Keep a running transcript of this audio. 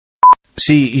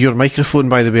See, your microphone,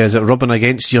 by the way, is it rubbing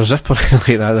against your zip or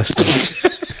anything like that this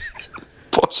time?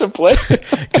 Possibly.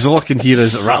 Because all I can hear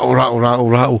is rattle, rattle, rattle,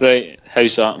 rattle. Right,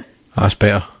 how's that? That's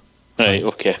better. Right,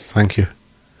 okay. Thank you.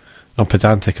 I'm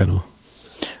pedantic, I know.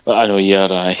 Well, I know you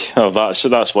are, aye. Oh,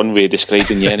 that's one way of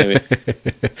describing you anyway.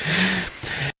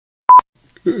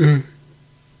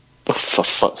 Oh, for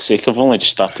fuck's sake, I've only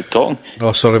just started talking.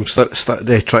 Oh, sorry, I'm trying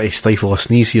to stifle a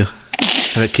sneeze here.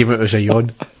 And it came out as a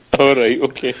yawn. Alright,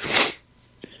 okay.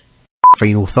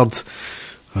 Final third.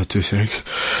 2 seconds.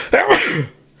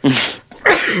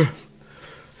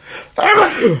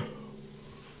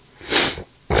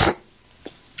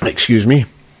 Excuse me.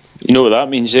 You know what that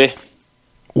means, eh?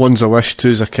 1's a wish,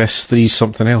 2's a kiss, 3's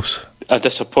something else. A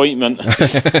disappointment.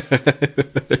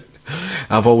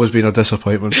 I've always been a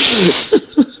disappointment. And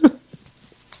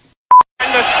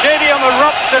the stadium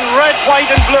erupts in red, white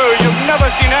and blue. You've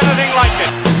never seen anything like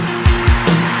it.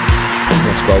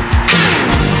 Let's go.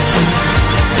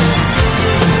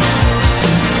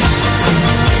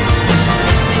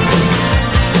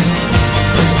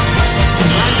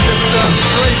 Manchester,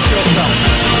 brace yourself.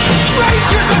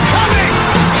 Rangers are coming!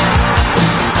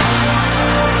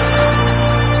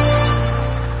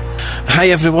 Hi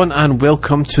everyone, and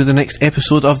welcome to the next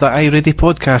episode of the I Ready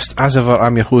podcast. As ever,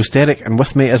 I'm your host Derek, and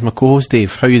with me is my co-host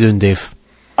Dave. How you doing, Dave?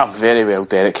 I'm very well,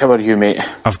 Derek. How are you, mate?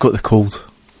 I've got the cold.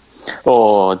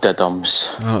 Oh,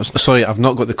 diddums. Sorry, I've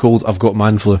not got the cold, I've got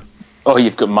man flu. Oh,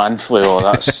 you've got man flu. Oh,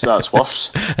 that's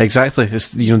worse. Exactly,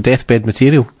 it's deathbed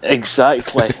material.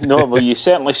 Exactly. No, well, you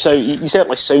certainly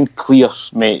sound clear,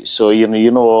 mate. So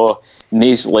you're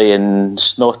nasally and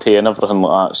snotty and everything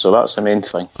like that. So that's the main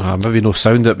thing. Maybe no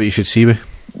sound it, but you should see me.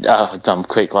 I'm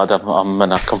quite glad I'm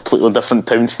in a completely different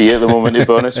town for you at the moment, to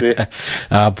be honest with you.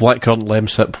 Blackcurrant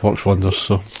Lemsip works wonders.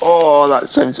 So. Oh, that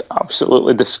sounds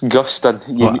absolutely disgusting.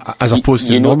 As opposed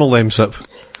to normal Lemsip.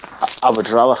 I would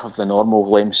rather have the normal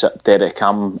Lemsip, Derek.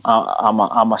 I'm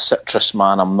a citrus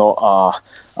man. I'm not a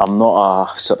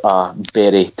sort of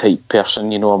berry type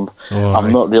person.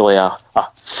 I'm not really a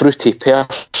fruity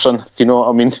person. If you know what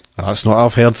I mean. That's not what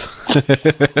I've heard.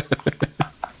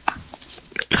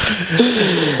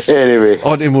 Anyway,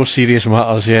 on to more serious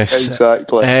matters. Yes,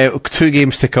 exactly. 2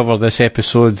 games to cover this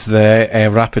episode: the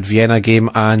Rapid Vienna game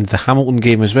and the Hamilton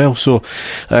game as well. So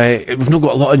we've not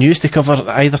got a lot of news to cover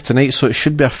either tonight, so it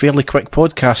should be a fairly quick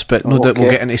podcast. But no doubt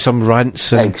we'll get into some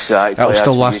rants, and exactly. It'll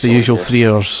still last the usual 3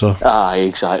 hours. So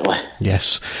exactly.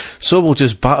 Yes. So we'll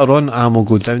just batter on, and we'll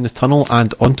go down the tunnel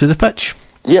and onto the pitch.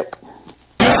 Yep.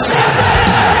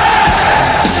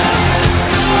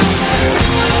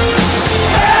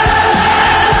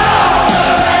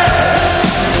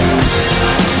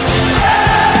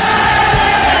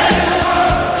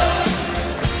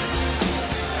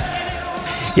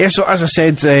 Yeah, so as I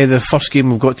said, the first game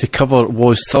we've got to cover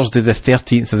was Thursday the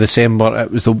 13th of December.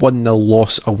 It was the 1-0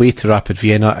 loss away to Rapid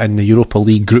Vienna in the Europa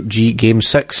League Group G Game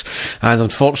 6, and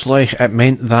unfortunately it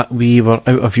meant that we were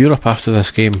out of Europe after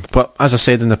this game. But as I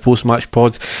said in the post-match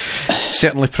pod,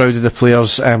 certainly proud of the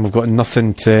players, and we've got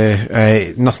nothing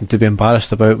to be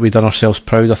embarrassed about. We done ourselves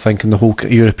proud, I think, in the whole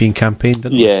European campaign,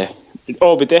 didn't we? Yeah.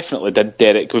 Oh, we definitely did,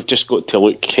 Derek. We've just got to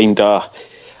look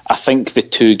I think the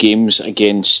 2 games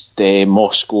against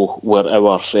Moscow were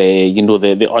our,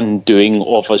 the undoing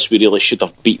of us. We really should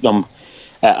have beat them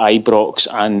at Ibrox,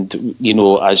 and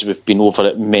as we've been over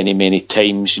it many, many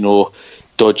times,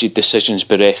 dodgy decisions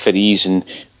by referees and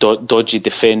dodgy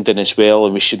defending as well,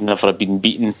 and we should never have been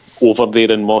beaten over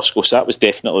there in Moscow. So that was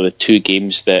definitely the 2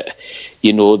 games that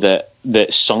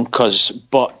that sunk us.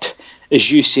 But as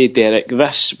you say, Derek,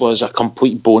 this was a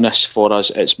complete bonus for us.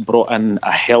 It's brought in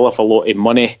a hell of a lot of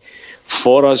money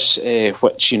for us,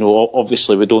 which,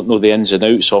 obviously we don't know the ins and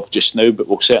outs of just now, but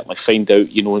we'll certainly find out,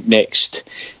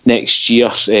 next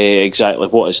year exactly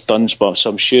what it's done. But so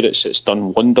I'm sure it's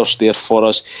done wonders there for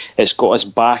us. It's got us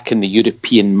back in the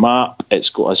European map.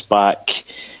 It's got us back.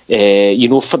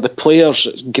 For the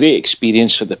players, great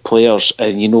experience for the players,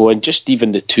 and just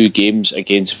even the 2 games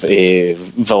against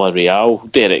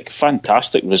Villarreal, Derek,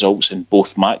 fantastic results in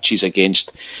both matches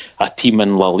against a team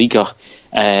in La Liga.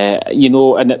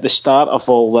 And at the start of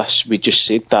all this, we just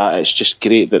said that it's just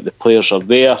great that the players are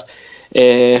there.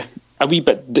 A wee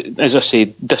bit, as I say,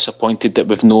 disappointed that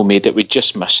we've no made it. We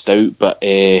just missed out, but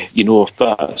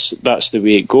that's the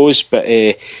way it goes. But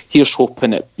here's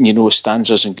hoping it stands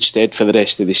us in good stead for the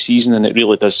rest of the season, and it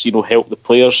really does help the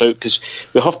players out, because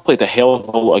we have played a hell of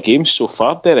a lot of games so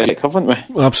far, Derek, haven't we?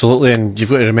 Well, absolutely, and you've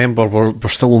got to remember we're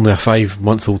still only a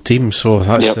 5-month-old team, so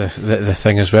that's the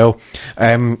thing as well.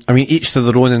 Each to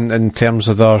their own in terms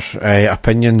of their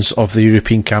opinions of the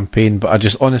European campaign, but I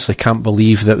just honestly can't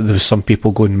believe that there was some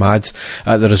people going mad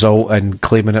at the result and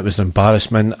claiming it was an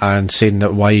embarrassment and saying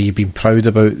that why are you being proud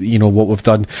about, what we've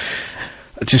done.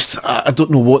 I don't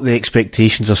know what the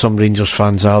expectations of some Rangers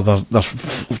fans are. They're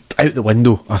out the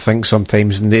window, I think,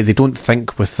 sometimes, and they don't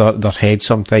think with their head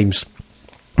sometimes.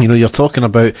 You're talking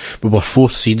about, we were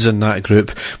 4th seeds in that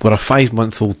group. We're a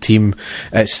 5-month-old team.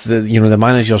 It's the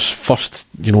manager's first,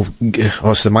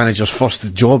 it's the manager's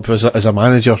first job as a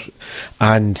manager.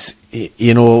 And,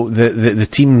 the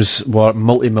teams were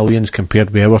multi-millions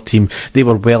compared with our team. They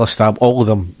were well established, all of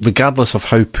them, regardless of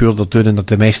how poor they're doing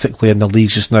domestically in the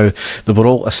leagues just now. They were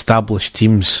all established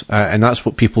teams, and that's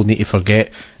what people need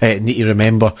to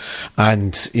remember.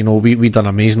 And, we done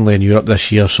amazingly in Europe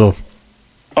this year, so.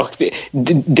 Oh,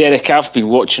 Derek, I've been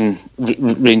watching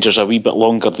Rangers a wee bit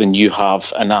longer than you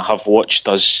have, and I have watched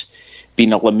us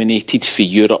being eliminated for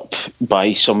Europe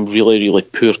by some really, really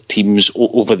poor teams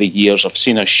over the years. I've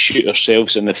seen us shoot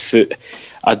ourselves in the foot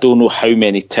I don't know how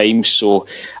many times, so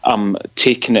I'm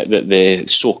taking it that the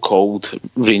so-called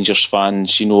Rangers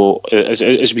fans,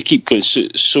 as we keep going,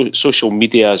 social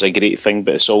media is a great thing,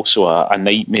 but it's also a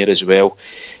nightmare as well.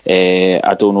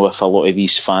 I don't know if a lot of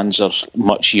these fans are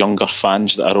much younger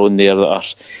fans that are on there that are,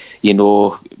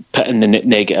 putting the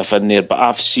negative in there, but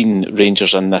I've seen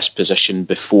Rangers in this position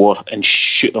before and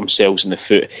shoot themselves in the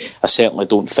foot. I certainly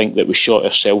don't think that we shot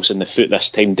ourselves in the foot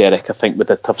this time, Derek. I think we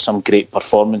did have some great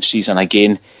performances, and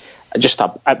again,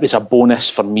 it was a bonus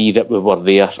for me that we were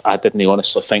there. I didn't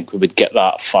honestly think we would get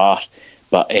that far,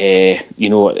 but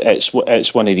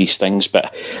it's one of these things.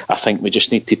 But I think we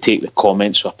just need to take the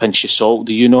comments with a pinch of salt.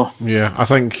 Do you know? Yeah, I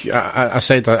think I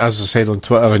said, as I said on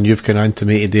Twitter, and you've kind of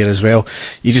intimated there as well.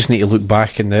 You just need to look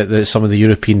back in some of the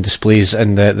European displays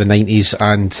in the 90s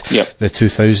and the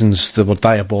 2000s. They were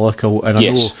diabolical, and I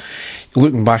know.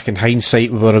 Looking back in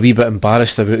hindsight, we were a wee bit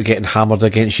embarrassed about getting hammered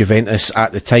against Juventus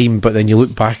at the time, but then you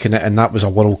look back on it and that was a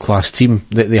world-class team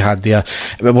that they had there.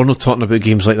 But we're not talking about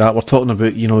games like that. We're talking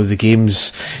about, the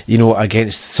games,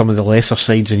 against some of the lesser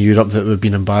sides in Europe that we've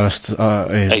been embarrassed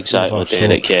exactly, over.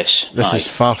 Derek, so yes. This is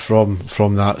far from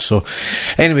that. So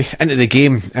anyway, into the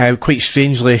game, quite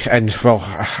strangely, and well,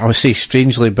 I would say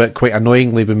strangely, but quite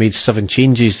annoyingly, we made 7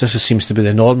 changes. This seems to be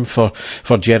the norm for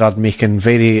Gerrard, making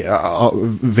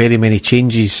very many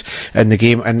changes in the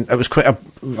game, and it was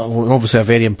obviously a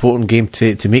very important game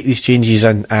to make these changes,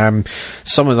 and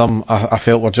some of them I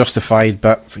felt were justified,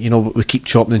 but we keep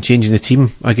chopping and changing the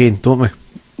team again, don't we?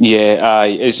 Yeah,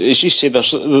 as you say, there's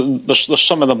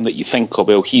some of them that you think, oh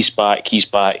well, he's back,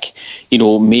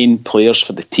 main players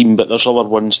for the team, but there's other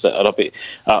ones that are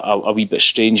a wee bit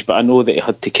strange. But I know that he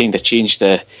had to kind of change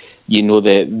the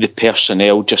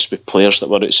personnel just with players that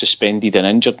were out suspended and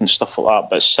injured and stuff like that.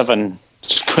 But 7,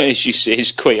 as you say,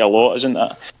 is quite a lot, isn't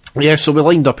it? Yeah, so we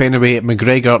lined up anyway: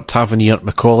 McGregor, Tavernier,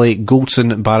 McCauley,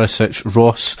 Goldson, Barisic,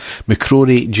 Ross,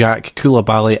 McCrory, Jack,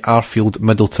 Koulibaly, Arfield,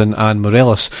 Middleton and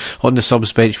Morelos. On the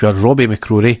subs bench we had Robbie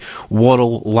McCrory,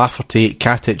 Worrell, Lafferty,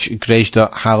 Katic,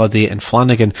 Grezda, Halliday and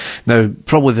Flanagan. Now,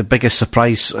 probably the biggest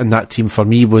surprise in that team for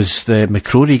me was the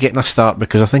McCrory getting a start,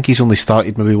 because I think he's only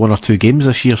started maybe 1 or 2 games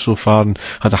this year so far and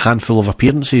had a handful of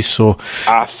appearances. So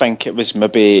I think it was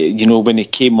maybe, when he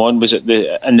came on, was it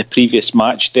in the previous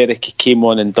match, Derek, he came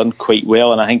on and done quite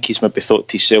well, and I think he's maybe thought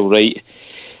to himself, right,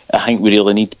 I think we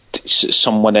really need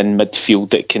someone in midfield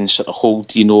that can sort of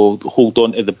hold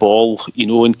on to the ball,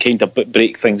 and kind of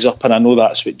break things up. And I know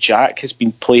that's what Jack has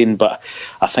been playing, but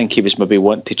I think he was maybe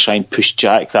wanting to try and push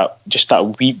Jack that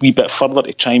wee bit further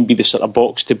to try and be the sort of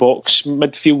box-to-box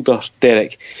midfielder,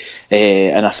 Derek.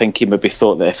 And I think he maybe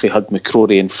thought that if he had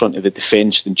McCrory in front of the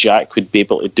defence, then Jack would be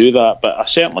able to do that. But I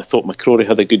certainly thought McCrory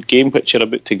had a good game, which you're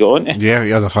about to go on to. Yeah, he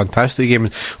had a fantastic game.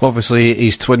 Obviously,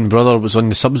 his twin brother was on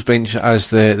the subs bench as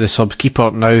the sub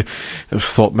keeper. Now, I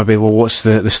thought maybe, well, what's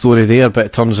the story there? But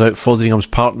it turns out Fotheringham's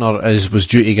partner was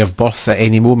due to give birth at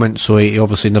any moment, so he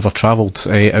obviously never travelled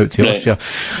out to Austria.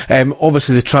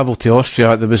 Obviously, the travel to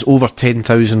Austria, there was over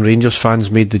 10,000 Rangers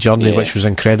fans made the journey, which was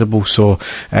incredible. So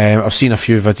I've seen a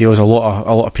few videos, a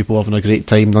lot of people having a great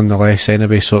time nonetheless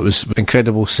anyway, so it was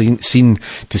incredible scene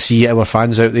to see our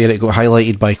fans out there. It got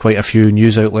highlighted by quite a few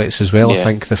news outlets as well. I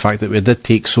think the fact that we did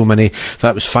take so many,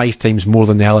 that was 5 times more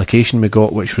than the allocation we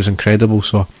got, which was incredible.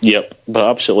 So yep, but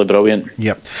absolutely brilliant.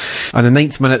 Yep. And the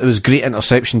 9th minute, there was great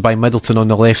interception by Middleton on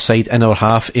the left side in our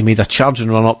half. He made a charging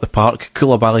run up the park.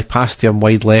 Koulibaly passed to him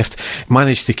wide left,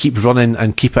 managed to keep running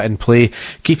and keep it in play,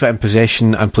 keep it in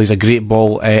possession, and plays a great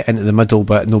ball into the middle,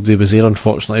 but nobody was there,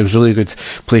 unfortunately. It was really good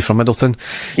play from Middleton.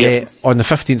 On the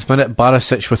 15th minute,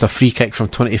 Barisic with a free kick from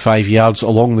 25 yards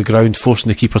along the ground, forcing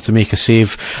the keeper to make a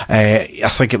save. I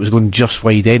think it was going just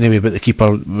wide anyway, but the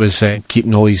keeper was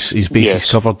keeping all his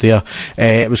bases covered there.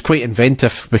 It was quite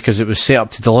inventive because it was set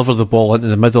up to deliver the ball into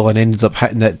the middle and ended up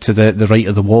hitting it to the right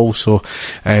of the wall. So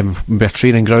maybe a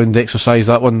training ground exercise,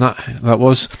 that one, that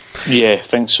was. Yeah, I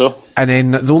think so. And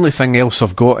then the only thing else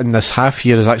I've got in this half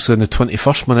here is actually in the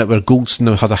 21st minute where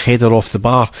Goldson had a header off the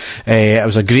bar. It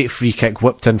was a great free kick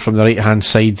whipped in from the right hand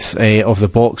side of the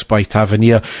box by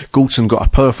Tavernier. Goldson got a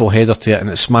powerful header to it and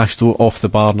it smashed off the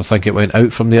bar, and I think it went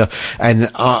out from there. And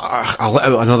I let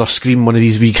out another scream, one of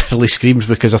these wee girly screams,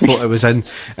 because I thought it was in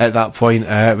at that point.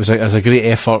 It was a great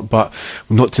effort, but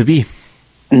not to be.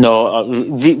 No,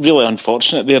 really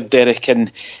unfortunate there, Derek.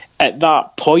 And at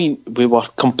that point, we were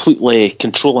completely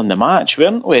controlling the match,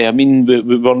 weren't we? I mean,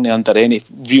 we weren't under any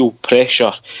real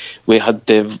pressure. We had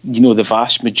the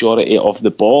vast majority of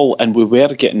the ball, and we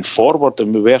were getting forward,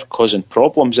 and we were causing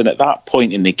problems. And at that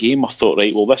point in the game, I thought,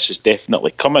 right, well, this is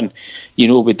definitely coming.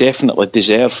 We definitely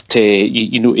deserve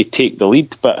to take the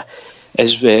lead, but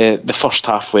as the first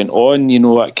half went on,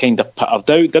 it kind of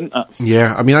petered out, didn't it?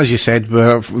 Yeah, I mean, as you said,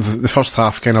 the first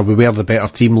half we were the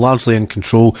better team, largely in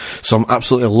control. Some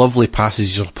absolutely lovely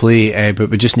passages of play, but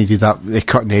we just needed that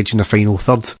cutting edge in the final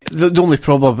third. The only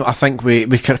problem, I think, we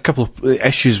a couple of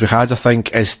issues we had, I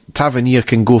think, is Tavernier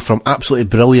can go from absolutely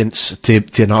brilliance to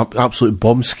an absolute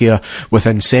bomb scare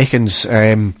within seconds.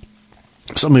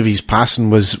 Some of his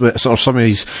passing some of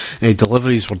his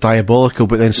deliveries were diabolical,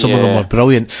 but then some of them were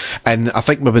brilliant. And I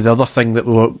think maybe the other thing that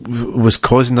was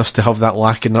causing us to have that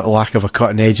lack of a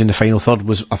cutting edge in the final third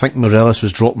was, I think Morelos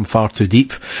was dropping far too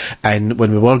deep, and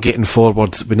when we were getting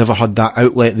forward, we never had that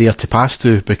outlet there to pass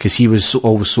to because he was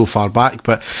always so far back.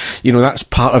 But that's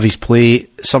part of his play.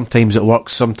 Sometimes it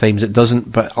works, sometimes it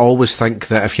doesn't. But I always think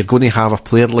that if you're going to have a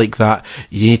player like that,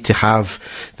 you need to have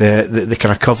the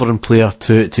kind of covering player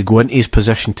to go into his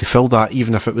position to fill that,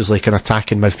 even if it was like an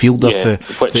attacking midfielder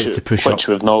to push up. Which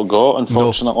we've not got,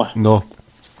 unfortunately. No.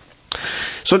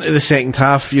 So into the second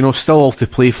half, still all to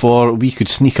play for. We could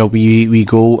sneak a wee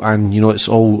goal, and it's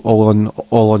all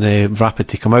on Rapid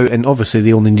to come out. And obviously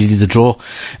they only needed a draw,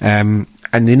 and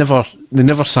they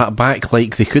never sat back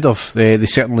like they could have. They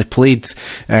certainly played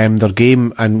their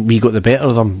game, and we got the better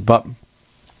of them. But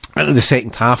into the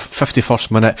second half,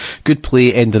 51st minute, good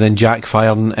play ending in Jack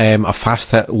firing a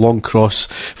fast hit long cross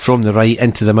from the right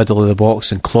into the middle of the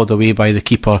box and clawed away by the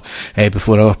keeper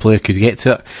before our player could get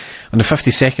to it. On the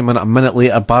 52nd minute, a minute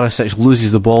later, Barisic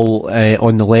loses the ball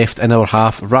on the left in our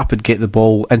half. Rapid get the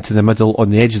ball into the middle on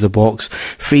the edge of the box,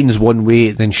 feigns one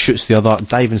way, then shoots the other.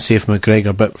 Diving save from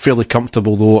McGregor, but fairly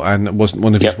comfortable though, and it wasn't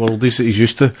one of his worldies that he's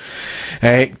used to.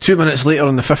 2 minutes later,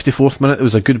 on the 54th minute, there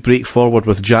was a good break forward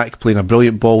with Jack playing a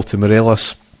brilliant ball to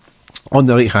Morelos on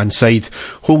the right hand side,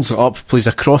 holds it up, plays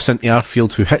a cross into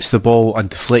Arfield, who hits the ball and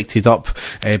deflected up,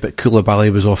 but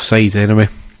Koulibaly was offside anyway.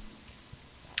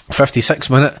 56th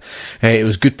minute, it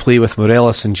was good play with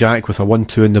Morelos and Jack with a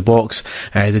 1-2 in the box.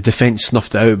 The defence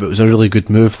snuffed it out, but it was a really good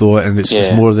move though, and it's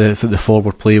more the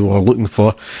forward play we were looking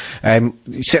for.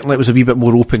 Certainly it was a wee bit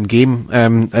more open game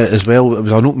as well. It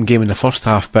was an open game in the first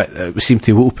half, but it seemed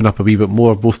to open up a wee bit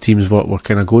more. Both teams were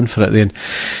kind of going for it then.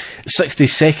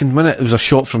 62nd minute, it was a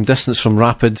shot from distance from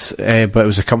Rapid, but it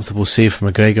was a comfortable save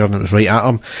from McGregor and it was right at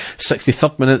him.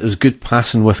 63rd minute, it was good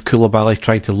passing with Koulibaly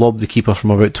trying to lob the keeper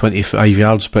from about 25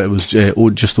 yards, but it was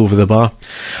just over the bar.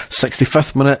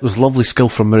 65th minute, it was lovely skill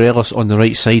from Morelos on the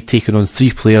right side, taking on 3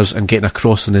 players and getting a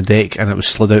cross on the deck, and it was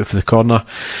slid out for the corner.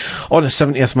 On the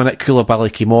 70th minute,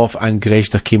 Koulibaly came off and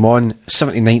Grezda came on.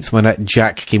 79th minute,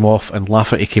 Jack came off and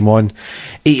Lafferty came on.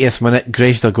 80th minute,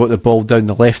 Grezda got the ball down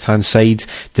the left hand side,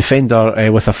 defender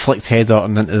with a flicked header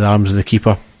and into the arms of the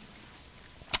keeper.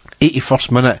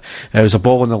 81st minute, there was a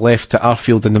ball on the left to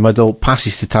Arfield in the middle,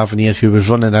 passes to Tavernier, who was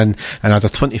running in and had a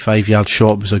 25-yard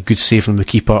shot. It was a good save from the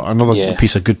keeper, another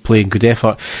piece of good play and good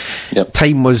effort.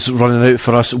 Time was running out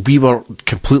for us. We were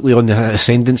completely on the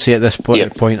ascendancy at this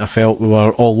point. I felt we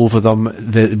were all over them,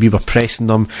 we were pressing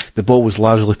them, the ball was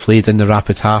largely played in the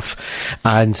Rapid half,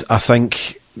 and I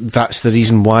think that's the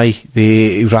reason why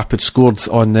the Rapid scored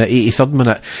on the 83rd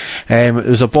minute. It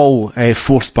was a ball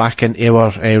forced back into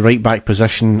our right back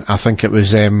position. I think it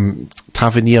was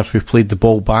Tavernier who played the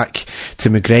ball back to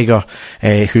McGregor,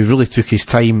 who really took his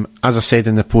time. As I said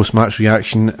in the post-match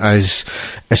reaction, as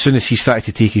soon as he started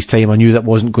to take his time, I knew that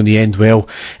wasn't going to end well.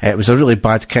 It was a really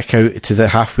bad kick out to the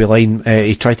halfway line.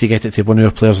 He tried to get it to one of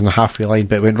our players on the halfway line,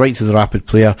 but it went right to the Rapid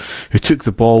player, who took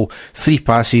the ball, 3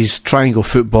 passes, triangle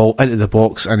football into the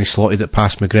box, and he slotted it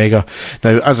past McGregor.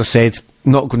 Now, as I said,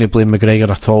 not going to blame McGregor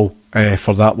at all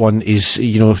for that one. He's,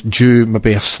 due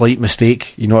maybe a slight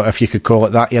mistake, if you could call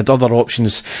it that. He had other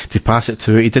options to pass it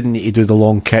to. He didn't need to do the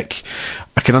long kick.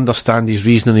 I can understand his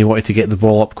reasoning. He wanted to get the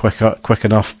ball up quick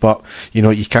enough, but,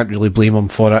 you can't really blame him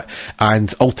for it.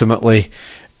 And ultimately,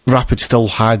 Rapid still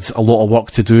had a lot of work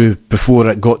to do before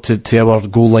it got to our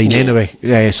goal line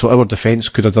anyway. So our defence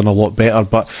could have done a lot better,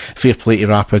 but fair play to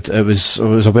Rapid. It was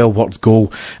a well worked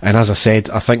goal, and as I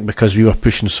said, I think because we were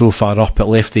pushing so far up, it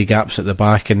left the gaps at the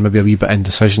back and maybe a wee bit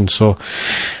indecision. So,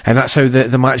 and that's how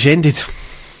the match ended.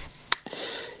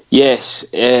 Yes,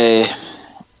 I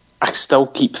still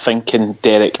keep thinking,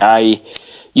 Derek. I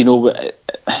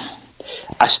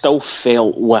still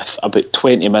felt with about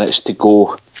 20 minutes to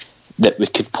go that we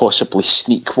could possibly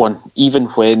sneak one, even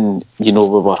when we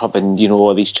were having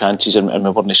all these chances and we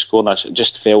weren't scoring. I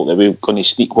just felt that we were going to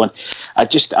sneak one. I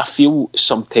feel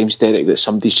sometimes, Derek, that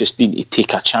somebody's just need to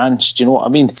take a chance. Do you know what I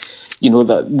mean?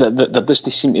 That there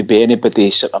doesn't seem to be anybody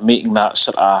sort of making that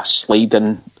sort of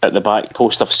sliding at the back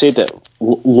post. I've said it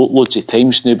loads of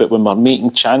times now, but when we're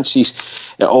making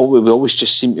chances, we always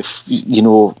just seem to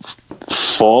fall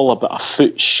about a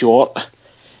foot short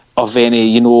of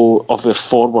any, of our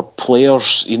forward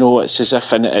players. It's as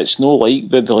if, and it's no like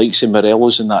the likes of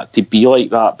Morelos and that to be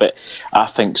like that, but I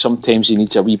think sometimes he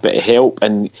needs a wee bit of help,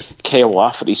 and Kyle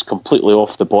Lafferty's completely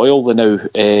off the boil now.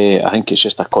 I think it's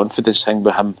just a confidence thing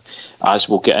with him, as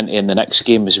we'll get into in the next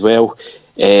game as well.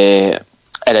 And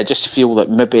I just feel that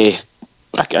maybe,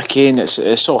 again,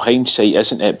 it's all hindsight,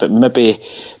 isn't it? But maybe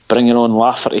bringing on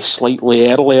Lafferty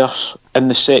slightly earlier in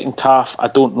the second half, I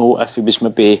don't know if he was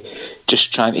maybe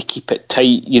just trying to keep it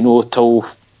tight, till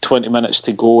 20 minutes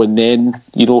to go and then,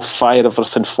 fire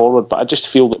everything forward. But I just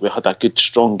feel that we had a good,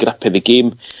 strong grip of the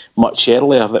game much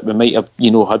earlier, that we might have,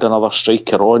 had another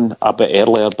striker on a bit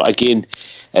earlier. But again,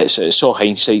 it's all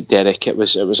hindsight, Derek. It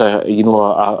was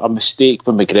a mistake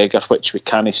with McGregor, which we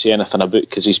can't say anything about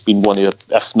because he's been one of our,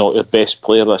 if not our best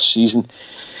player this season.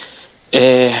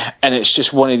 And it's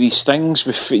just one of these things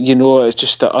with, it's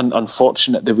just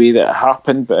unfortunate the way that it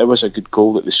happened, but it was a good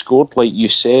goal that they scored, like you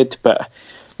said, but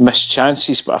missed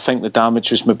chances. But I think the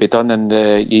damage was maybe done in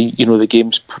the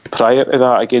games prior to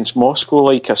that against Moscow,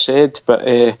 like I said. But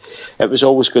it was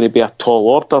always going to be a tall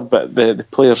order, but the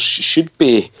players should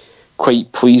be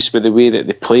quite pleased with the way that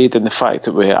they played and the fact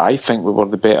that I think we were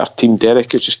the better team,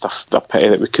 Derek. It's just a pity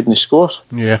that we couldn't score.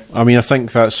 Yeah, I mean, I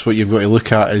think that's what you've got to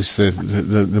look at is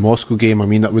the Moscow game. I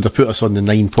mean, that would have put us on the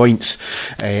 9 points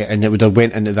and it would have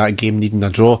went into that game needing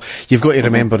a draw. You've got to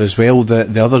remember as well that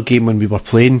the other game when we were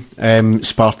playing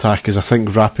Spartak is, I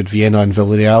think, Rapid Vienna and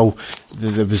Villarreal.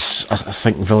 There was, I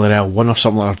think, Villarreal won or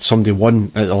something, or somebody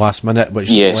won at the last minute, which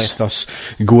left us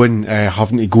going,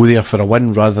 having to go there for a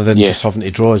win rather than just having to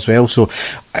draw as well. So,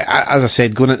 as I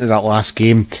said, going into that last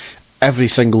game, every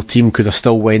single team could have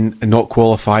still went and not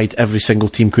qualified. Every single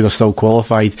team could have still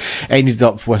qualified. Ended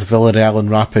up with Villarreal and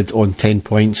Rapid on 10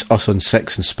 points, us on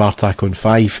 6 and Spartak on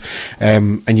 5.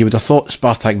 And you would have thought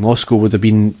Spartak Moscow would have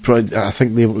been, I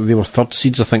think they were third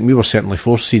seeds. I think we were certainly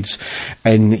fourth seeds.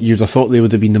 And you'd have thought they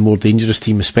would have been the more dangerous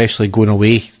team, especially going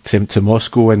away to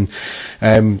Moscow. And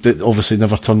that obviously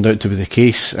never turned out to be the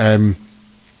case.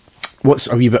 What's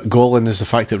a wee bit galling is the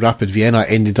fact that Rapid Vienna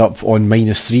ended up on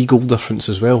 -3 goal difference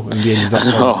as well, and we ended up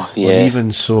on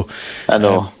even. So I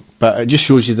know. But it just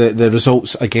shows you the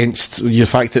results against the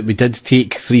fact that we did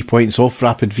take 3 points off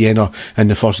Rapid Vienna in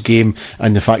the first game,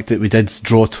 and the fact that we did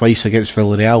draw twice against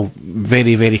Villarreal.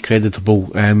 Very, very creditable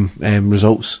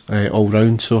results all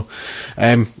round. So,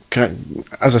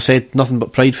 as I said, nothing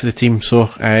but pride for the team. So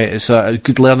it's a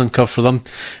good learning curve for them.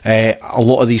 A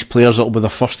lot of these players will be their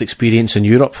first experience in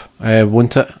Europe,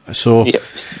 won't it? So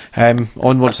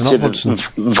onwards and upwards.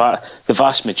 The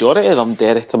vast majority of them,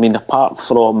 Derek. I mean, apart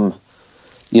from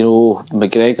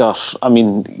McGregor, I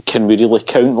mean, can we really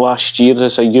count last year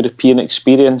as a European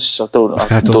experience? I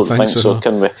don't think so,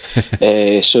 can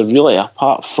we? So really,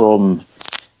 apart from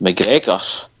McGregor,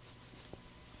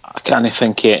 I can't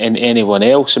think of anyone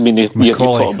else. I mean, you're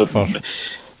talking about...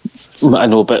 I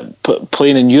know, but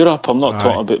playing in Europe, I'm not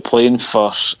talking about playing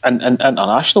for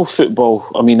international football.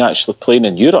 I mean, actually playing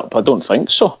in Europe, I don't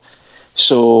think so.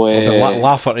 So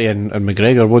Lafferty and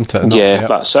McGregor, won't it?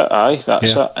 That's it.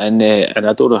 That's it. And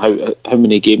I don't know how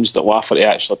many games that Lafferty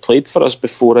actually played for us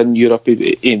before in Europe.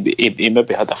 He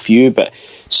maybe had a few, but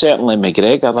certainly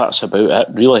McGregor. That's about it,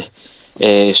 really.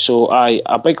 So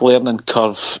a big learning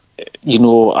curve.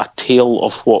 A tale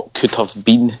of what could have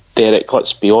been, Derek,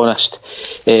 let's be honest.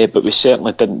 But we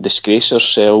certainly didn't disgrace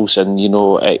ourselves, and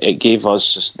it gave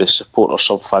us, the supporters,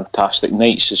 some fantastic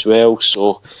nights as well.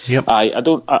 So I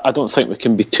don't think we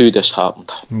can be too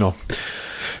disheartened. No.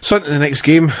 So on to the next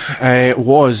game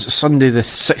was Sunday the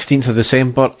 16th of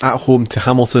December at home to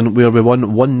Hamilton, where we won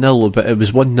 1-0, but it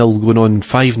was 1-0 going on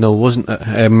 5-0, wasn't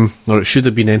it? Or it should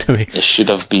have been anyway. It should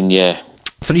have been, yeah.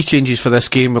 3 changes for this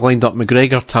game. We lined up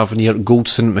McGregor, Tavernier,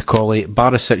 Goldson, McCauley,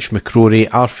 Barisic, McCrory,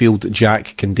 Arfield,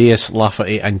 Jack, Candeas,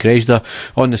 Lafferty and Grejda.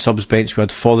 On the subs bench we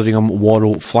had Fotheringham,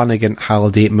 Worrell, Flanagan,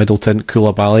 Halliday, Middleton,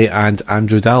 Koulibaly and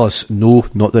Andrew Dallas. No,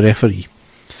 not the referee.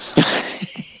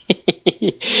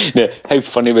 Now, how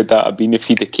funny would that have been if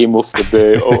he'd have came off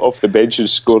the bench and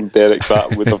scored, Derek?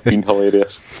 That would have been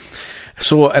hilarious.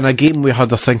 So in a game we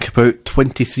had, I think, about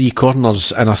 23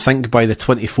 corners, and I think by the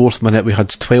 24th minute we had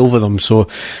 12 of them. So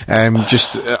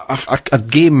just a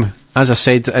game, as I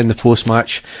said in the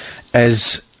post-match,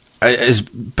 is as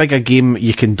big a game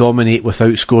you can dominate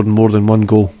without scoring more than one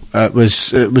goal. It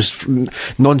was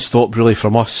non-stop really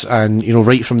from us, and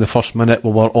right from the first minute we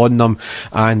were on them,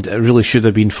 and it really should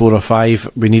have been 4 or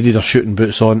 5. We needed our shooting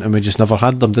boots on, and we just never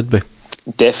had them, did we?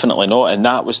 Definitely not, and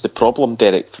that was the problem,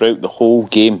 Derek, throughout the whole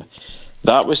game.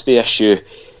 That was the issue.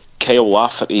 Kyle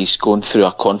Lafferty's going through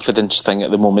a confidence thing at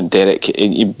the moment, Derek.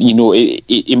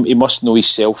 He must know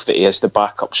himself that he is the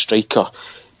backup striker,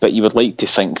 but you would like to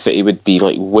think that he would be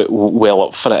like well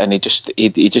up for it, and he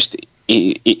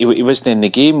wasn't in the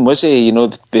game, was he?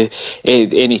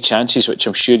 Any chances which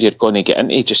I'm sure you're going to get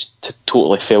into just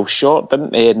totally fell short,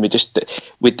 didn't they? And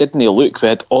we didn't look. We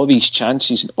had all these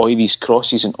chances and all these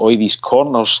crosses and all these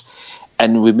corners,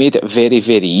 and we made it very,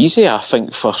 very easy, I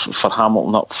think, for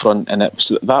Hamilton up front, and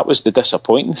that was the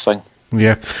disappointing thing.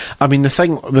 Yeah, I mean, the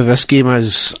thing with this game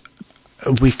is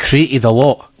we created a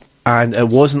lot. And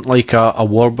it wasn't like a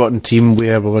Warburton team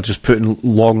where we were just putting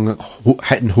long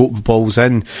hitting hope balls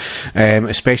in,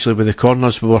 especially with the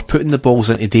corners. We were putting the balls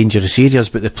into dangerous areas,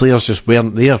 but the players just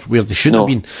weren't there where they should have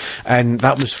been, and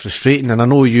that was frustrating. And I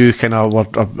know you kind of were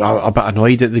a bit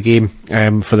annoyed at the game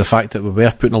for the fact that we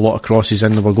were putting a lot of crosses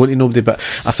in and we were going to nobody, but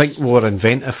I think we were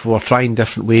inventive. We were trying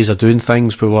different ways of doing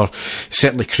things. We were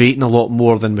certainly creating a lot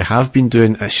more than we have been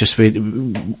doing. It's just,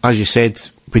 as you said,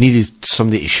 we needed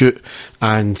somebody to shoot,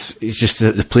 and it's just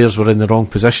the players were in the wrong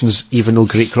positions, even though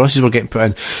great crosses were getting put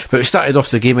in. But we started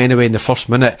off the game anyway in the first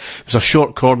minute. It was a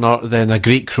short corner, then a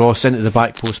great cross into the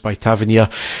back post by Tavernier.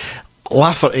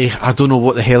 Lafferty, I don't know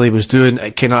what the hell he was doing.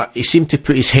 He seemed to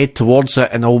put his head towards it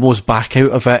and almost back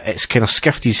out of it. It's kind of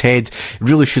skiffed his head.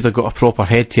 Really should have got a proper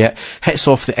head to it. Hits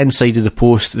off the inside of the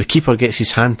post. The keeper gets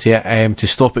his hand to it to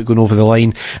stop it going over the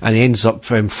line, and he ends up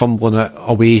fumbling it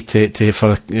away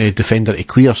for a defender to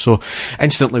clear. So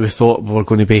instantly we thought we were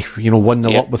going to be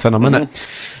 1-0 up within a minute.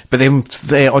 Mm-hmm. But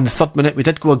then on the third minute we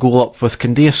did go a goal up with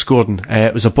Candeas scoring.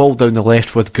 It was a ball down the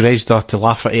left with Grejda to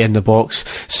Lafferty in the box,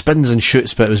 spins and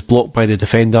shoots, but it was blocked by the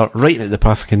defender right into the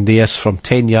path of Candeas from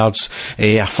 10 yards.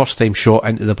 A first time shot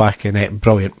into the back of net.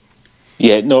 Brilliant.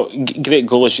 Yeah, no, great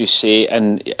goal, as you say.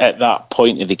 And at that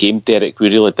point of the game, Derek, we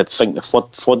really did think the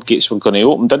floodgates were going to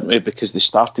open, didn't we? Because they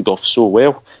started off so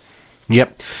well.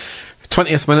 Yep.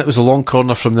 20th minute was a long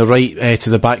corner from the right to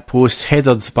the back post,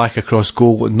 headed back across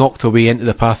goal, knocked away into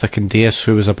the path of Candeas,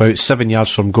 who was about 7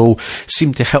 yards from goal,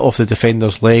 seemed to hit off the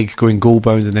defender's leg, going goal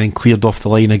bound, and then cleared off the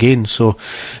line again. So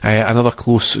another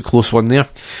close one there.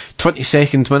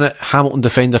 22nd minute, Hamilton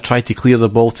defender tried to clear the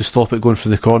ball to stop it going for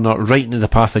the corner, right into the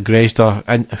path of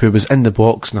Grejda, who was in the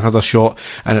box and had a shot,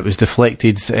 and it was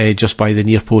deflected just by the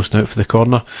near post and out for the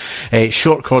corner.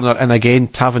 Short corner in again,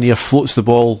 Tavernier floats the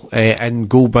ball in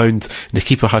goal bound, and the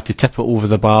keeper had to tip it over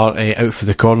the bar out for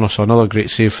the corner, so another great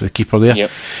save for the keeper there.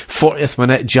 Yep. 40th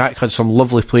minute, Jack had some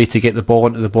lovely play to get the ball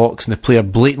into the box, and the player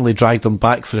blatantly dragged him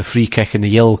back for a free kick, and the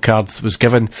yellow card was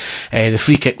given. The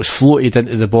free kick was floated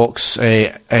into the box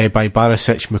by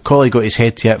Barisic. McCauley got his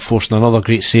head to it, forcing another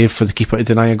great save for the keeper to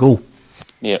deny a goal.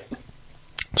 Yep.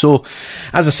 So,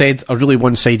 as I said, a really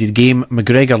one-sided game.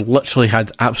 McGregor literally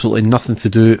had absolutely nothing to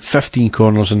do. 15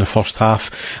 corners in the first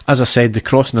half. As I said, the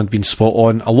crossing had been spot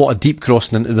on. A lot of deep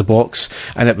crossing into the box,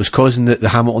 and it was causing the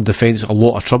Hamilton defence a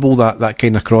lot of trouble, that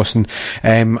kind of crossing.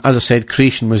 As I said,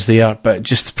 creation was there, but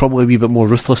just probably a wee bit more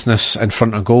ruthlessness in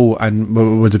front of goal, and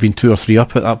we would have been 2 or 3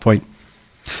 up at that point.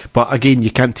 But again, you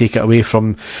can't take it away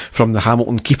from the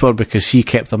Hamilton keeper, because he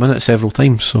kept them in it several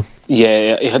times. So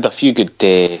yeah, he had a few good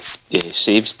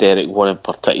saves, Derek. One in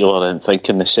particular, I think,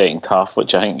 in the second half,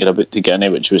 which I think you're about to get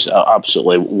into, which was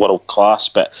absolutely world class.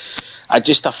 But I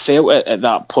felt it at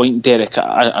that point, Derek.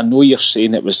 I know you're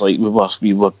saying it was like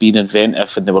we were being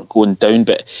inventive and they were going down,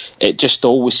 but it just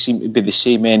always seemed to be the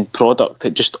same end product.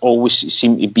 It just always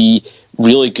seemed to be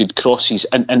really good crosses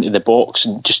into the box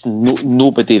and just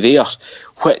nobody there,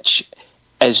 which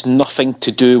is nothing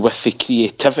to do with the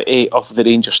creativity of the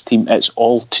Rangers team. It's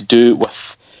all to do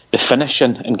with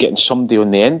finishing and getting somebody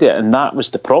on the end of it, and that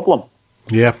was the problem.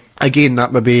 Yeah, again,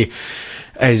 that maybe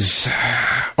is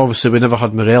obviously we never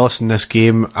had Morelos in this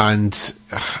game, and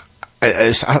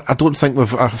I don't think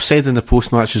I've said in the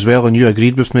post match as well, and you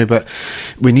agreed with me, but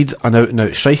we need an out and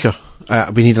out striker.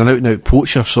 We need an out and out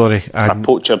poacher, a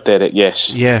poacher, Derek,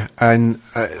 yes. Yeah, and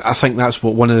I think that's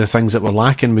one of the things that we're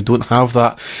lacking. We don't have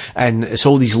that, and it's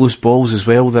all these loose balls as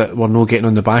well that we're not getting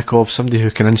on the back of. Somebody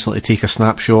who can instantly take a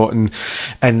snapshot, and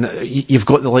you've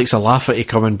got the likes of Lafferty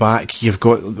coming back, you've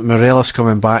got Morelos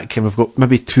coming back, and we've got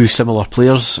maybe two similar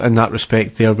players in that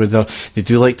respect there, where they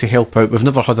do like to help out. We've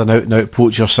never had an out and out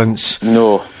poacher since.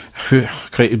 No.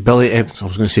 Billy, I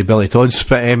was going to say Billy Todds,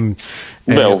 but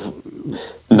well,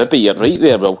 maybe you're right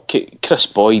there. Well, Chris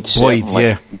Boyd,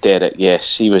 yeah. Derek,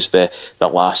 yes, he was the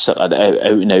last sort of out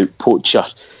and out poacher.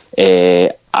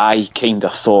 I kind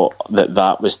of thought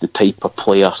that was the type of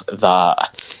player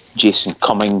that Jason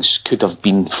Cummings could have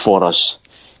been for us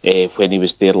when he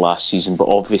was there last season, but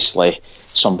obviously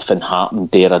something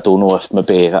happened there. I don't know if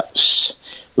maybe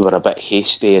we were a bit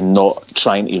hasty in not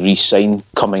trying to re-sign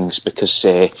Cummings, because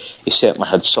he certainly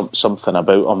had something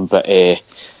about him. But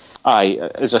as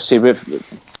I say,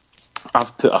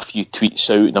 I've put a few tweets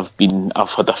out, and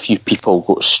I've had a few people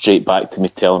go straight back to me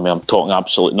telling me I'm talking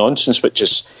absolute nonsense, which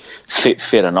is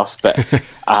fair enough. But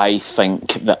I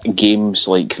think that games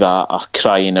like that are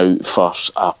crying out for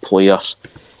a player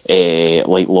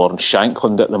like Lawrence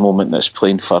Shankland at the moment that's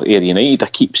playing for Ayr United. I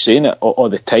keep saying it all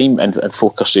the time, and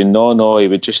folk are saying no, he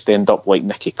would just end up like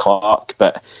Nicky Clark,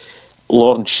 but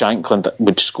Lawrence Shankland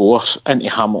would score into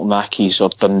Hamilton Accies or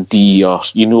Dundee, or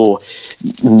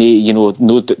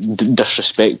no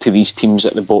disrespect to these teams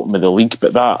at the bottom of the league,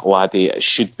 but that laddie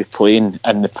should be playing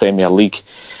in the Premier League.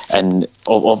 And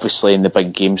obviously in the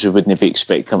big games we wouldn't be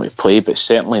expecting him to play, but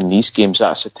certainly in these games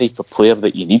that's the type of player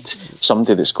that you need,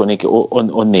 somebody that's going to get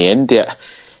on the end of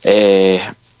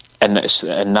it. And that's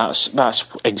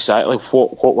exactly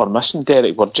what we're missing,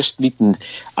 Derek. We're just needing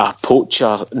a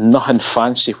poacher, nothing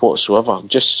fancy whatsoever,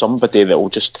 just somebody that will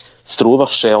just throw their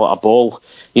shell at a ball.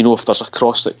 If there's a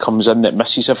cross that comes in that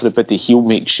misses everybody, he'll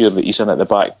make sure that he's in at the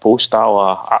back post, a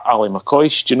la Ali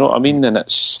McCoist. Do you know what I mean? And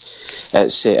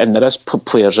and there is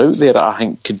players out there that I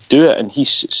think could do it, and he's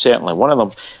certainly one of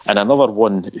them. And another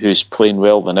one who's playing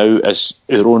well now is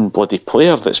our own bloody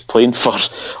player that's playing for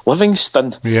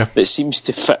Livingston, that seems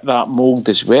to fit that mould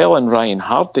as well, and Ryan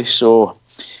Hardy. So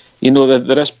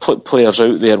there is players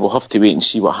out there. We'll have to wait and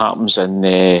see what happens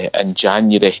in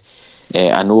January.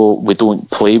 I know we don't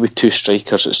play with two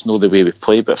strikers, it's not the way we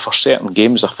play, but for certain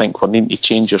games I think we're needing to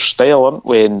change our style, aren't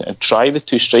we, and try the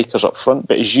two strikers up front.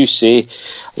 But as you say,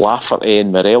 Lafferty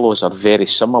and Morelos are very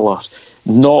similar.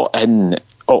 Not in,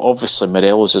 obviously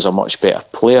Morelos is a much better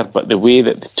player, but the way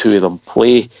that the two of them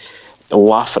play,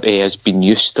 Lafferty has been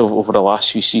used to over the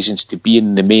last few seasons to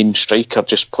being the main striker,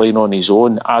 just playing on his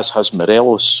own, as has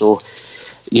Morelos. So,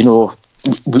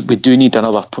 we do need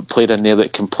another player in there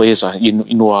that can play as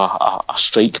a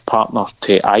strike partner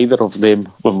to either of them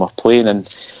when we're playing,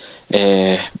 and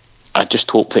I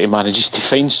just hope that he manages to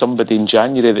find somebody in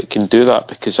January that can do that,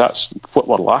 because that's what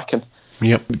we're lacking.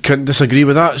 Yep, couldn't disagree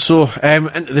with that. So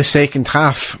into the second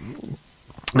half,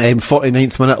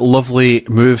 49th minute, lovely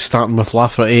move starting with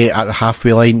Lafferty at the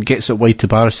halfway line, gets it wide to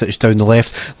Barisic down the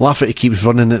left. Lafferty keeps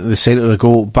running into the centre of the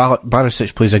goal.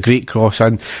 Barisic plays a great cross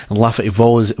in, and Lafferty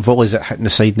volleys it hitting the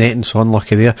side netting, so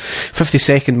unlucky there.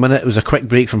 52nd minute, it was a quick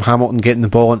break from Hamilton, getting the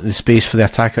ball into the space for the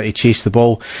attacker to chase the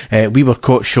ball. We were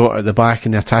caught short at the back,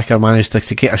 and the attacker managed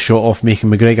to get a shot off, making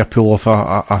McGregor pull off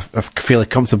a fairly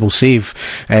comfortable save,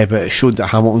 but it showed that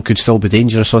Hamilton could still be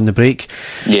dangerous on the break.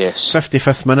 Yes.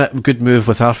 55th minute, good move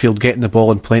with Arfield getting the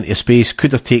ball in plenty of space.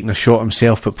 Could have taken a shot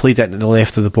himself, but played it into the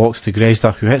left of the box to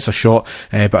Gresda, who hits a shot,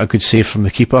 but a good save from the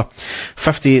keeper.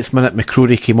 58th minute,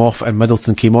 McCrory came off and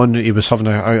Middleton came on. He was having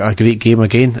a great game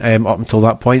again up until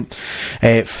that point.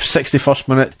 61st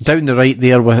minute, down the right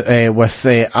there with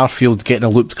Arfield getting a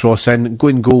looped cross in,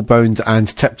 going goal bound and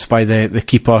tipped by the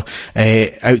keeper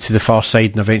out to the far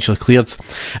side and eventually cleared.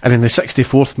 And in the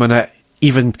 64th minute,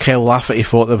 even Kyle Lafferty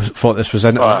thought this was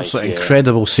in. An absolutely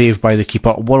incredible save by the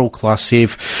keeper, world class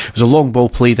save. It was a long ball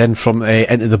played in from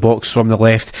into the box from the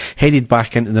left, headed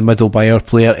back into the middle by our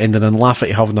player, ending in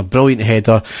Lafferty having a brilliant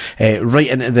header right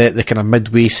into the kind of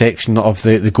midway section of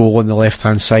the goal on the left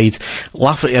hand side.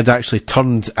 Lafferty had actually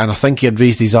turned, and I think he had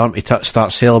raised his arm to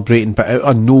start celebrating, but out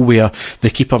of nowhere the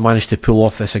keeper managed to pull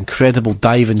off this incredible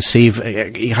dive and save.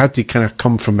 He had to kind of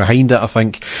come from behind it, I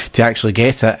think, to actually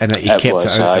get it, and he kept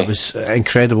it out. It was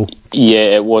incredible.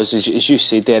 Yeah, it was. As you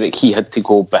say, Derek, he had to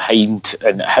go behind,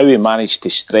 and how he managed to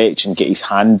stretch and get his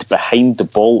hand behind the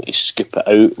ball to scoop it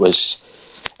out was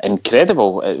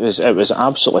incredible. It was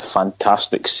absolutely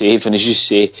fantastic save, and as you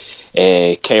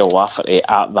say, Kyle Lafferty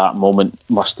at that moment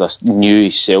must have knew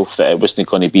himself that it wasn't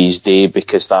going to be his day,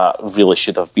 because that really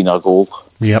should have been a goal.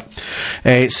 Yep.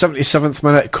 77th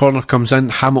minute, corner comes in.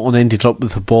 Hamilton ended up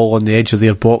with the ball on the edge of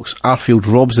their box. Arfield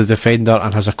robs the defender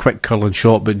and has a quick curling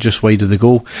shot, but just wide of the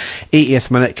goal.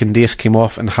 80th minute, Candace came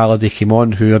off and Halliday came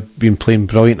on, who had been playing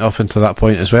brilliant up until that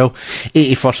point as well.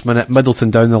 81st minute,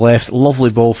 Middleton down the left, lovely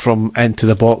ball from into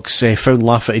the box, found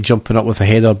Lafferty jumping up with a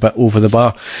header but over the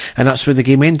bar, and that's where the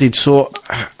game ended. So,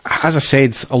 as I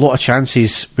said, a lot of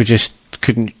chances we just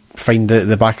couldn't find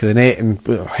the back of the net, and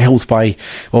held by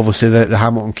obviously the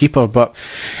Hamilton keeper. But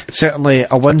certainly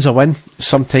a win's a win.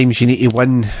 Sometimes you need to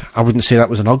win. I wouldn't say that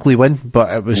was an ugly win,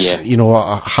 but it was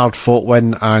a hard fought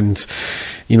win, and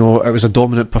it was a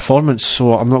dominant performance.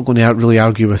 So I'm not going to really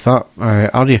argue with that,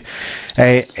 are you?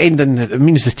 Ending, it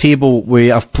means the table, we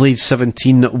have played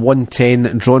 17, won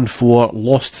 10, drawn 4,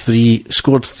 lost 3,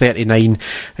 scored 39,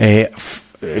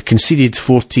 conceded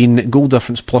 14, goal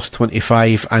difference plus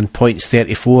 25 and points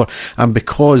 34. And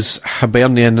because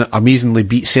Hibernian amazingly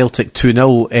beat Celtic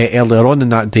 2-0 earlier on in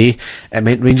that day, it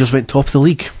meant Rangers went top of the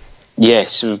league.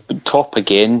 Yes, we've been top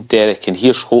again, Derek, and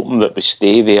here's hoping that we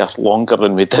stay there longer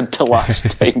than we did the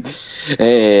last time.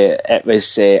 It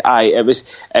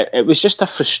was just a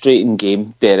frustrating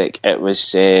game, Derek. It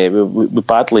was we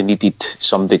badly needed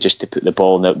somebody just to put the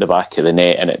ball out the back of the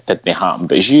net, and it didn't happen.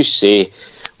 But as you say,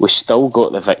 we still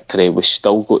got the victory. We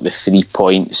still got the 3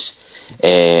 points.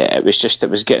 It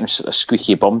was getting sort of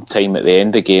squeaky bum time at the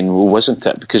end again, wasn't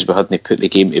it? Because we hadn't put the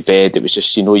game to bed. It was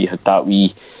just, you had that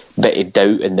wee bit of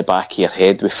doubt in the back of your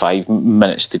head with 5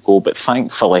 minutes to go. But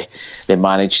thankfully, they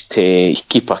managed to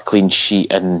keep a clean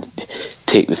sheet and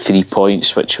take the 3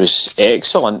 points, which was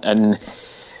excellent. And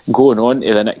going on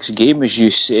to the next game, as you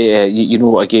say,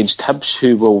 against Hibs,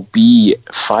 who will be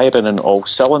firing on all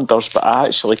cylinders. But I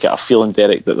actually get a feeling,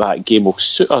 Derek, that game will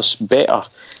suit us better,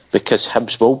 because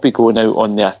Hibs will be going out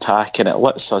on the attack, and it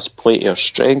lets us play to our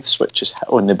strengths, which is hit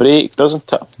on the break,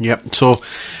 doesn't it? Yep. So,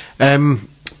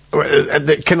 at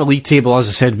the kind of league table, as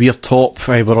I said, we're top.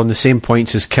 We're on the same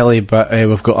points as Kelly, but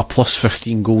we've got a plus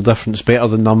 15 goal difference better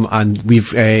than them, and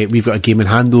we've got a game in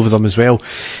hand over them as well.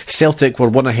 Celtic were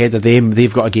 1 ahead of them.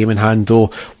 They've got a game in hand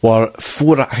though.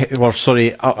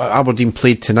 Aberdeen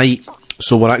played tonight,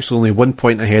 so we're actually only 1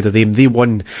 point ahead of them. They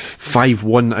won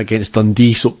 5-1 against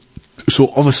Dundee, so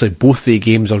obviously both the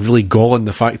games are really galling,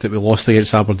 the fact that we lost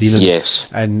against Aberdeen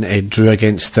and drew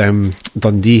against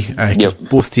Dundee.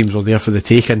 Both teams were there for the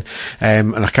taking,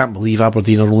 and I can't believe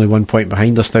Aberdeen are only 1 point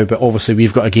behind us now, but obviously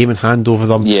we've got a game in hand over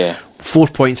them. 4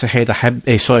 points ahead of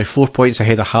 4 points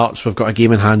ahead of Hearts. We've got a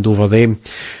game in hand over them.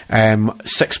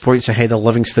 6 points ahead of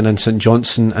Livingston and St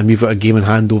Johnstone, and we've got a game in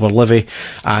hand over Livy,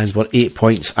 and we're 8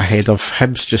 points ahead of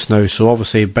Hibs just now. So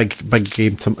obviously big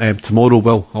game tomorrow.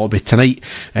 Well, it'll be tonight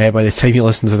by the time you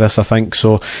listen to this, I think.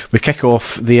 So we kick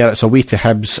off there. It's away to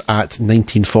Hibs at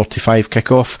 19:45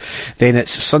 kick off. Then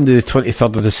it's Sunday the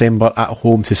 23rd of December at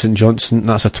home to St Johnstone.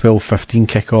 That's a 12:15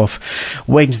 kick off.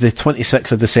 Wednesday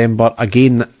 26th of December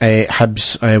again,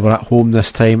 Hibs were at home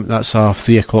this time. That's a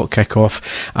 3 o'clock kick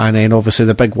off. And then obviously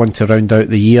the big one to round out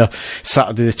the year,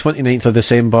 Saturday the 29th of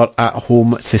December at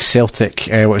home to Celtic,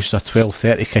 which is a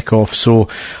 12:30 kick off. So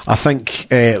I think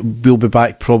we'll be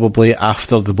back probably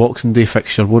after the Boxing Day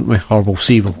fixture, won't we? Or we'll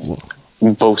see.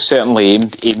 We'll certainly aim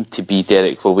to be,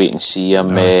 Derek. We'll wait and see.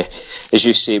 As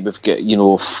you say, we've got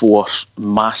 4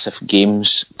 massive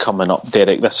games coming up,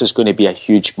 Derek. This is going to be a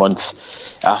huge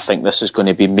month. I think this is going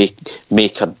to be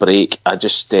make or break. As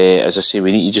I say,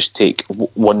 we need to just take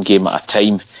one game at a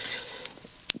time.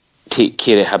 Take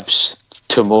care of Hibs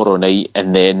tomorrow night,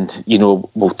 and then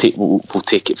we'll take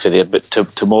it for there. But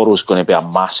tomorrow's going to be a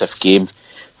massive game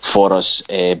for us,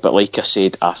 but like I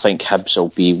said, I think Hibs will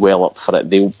be well up for it.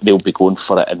 They'll be going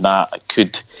for it, and that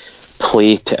could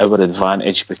play to our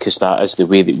advantage, because that is the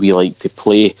way that we like to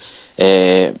play.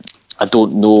 I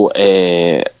don't know.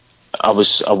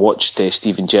 I watched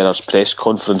Stephen Gerrard's press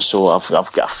conference, so I've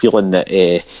got a feeling that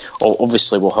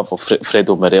obviously we'll have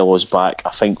Alfredo Morelos back.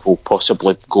 I think we'll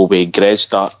possibly go with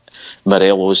Grezda,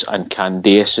 Morelos, and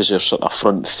Candace as our sort of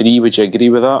front 3. Would you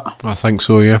agree with that? I think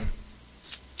so, yeah.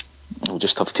 We'll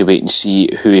just have to wait and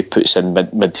see who he puts in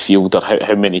midfield, or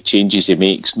how many changes he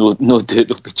makes. No doubt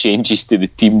there'll be changes to the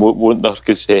team, won't there?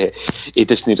 Because he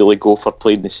doesn't really go for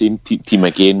playing the same team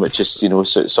again, which is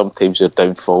sometimes their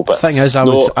downfall. But the thing is,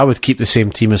 I would keep the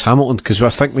same team as Hamilton, because I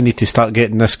think we need to start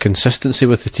getting this consistency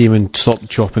with the team and stop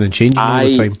chopping and changing all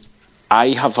the time. I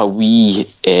have a wee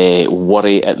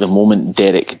worry at the moment,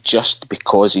 Derek, just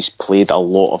because he's played a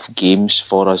lot of games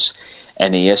for us.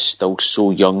 and he is still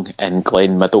so young in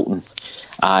Glenn Middleton.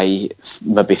 I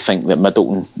maybe think that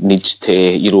Middleton needs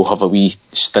to, have a wee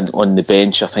stint on the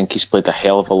bench. I think he's played a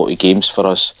hell of a lot of games for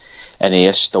us, and he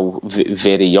is still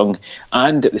very young.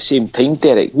 And at the same time,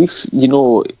 Derek,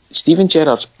 Steven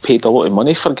Gerrard's paid a lot of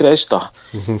money for Grezda.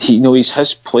 Mm-hmm. He's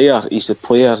his player. He's the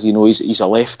player. He's a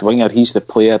left winger. He's the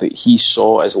player that he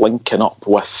saw as linking up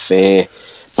with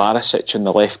Barisic on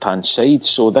the left hand side.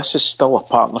 So this is still a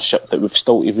partnership that we've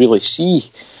still to really see.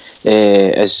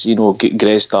 As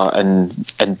Grezda and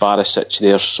Barisic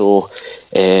there, so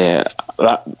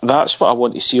that's what I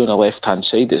want to see on the left hand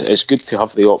side. It's good to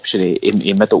have the option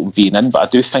of Middleton being in, but I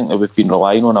do think that we've been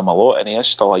relying on him a lot, and he is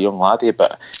still a young laddie,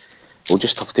 but we'll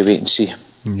just have to wait and see.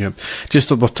 Yeah,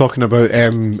 just we're talking about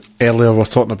earlier. We're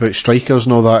talking about strikers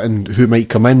and all that, and who might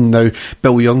come in now.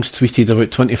 Bill Young's tweeted about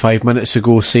 25 minutes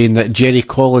ago saying that Jerry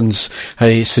Collins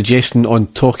is suggesting on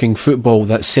Talking Football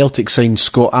that Celtic signed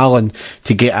Scott Allen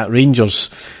to get at Rangers.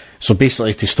 So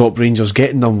basically to stop Rangers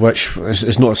getting them, which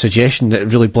is not a suggestion,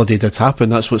 it really bloody did happen.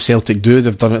 That's what Celtic do.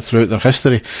 They've done it throughout their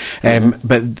history.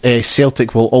 But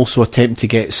Celtic will also attempt to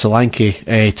get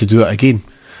Solanke to do it again.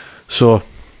 So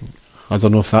I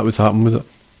don't know if that would happen, would it?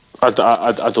 I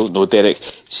don't know, Derek.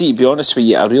 See, to be honest with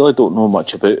you, I really don't know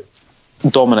much about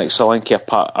Dominic Solanke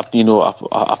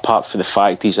apart from the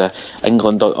fact he's a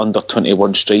England under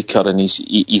 21 striker and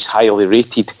he's highly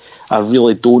rated. I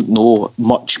really don't know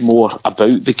much more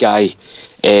about the guy.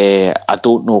 I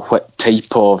don't know what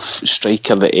type of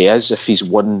striker that he is. If he's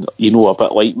one, a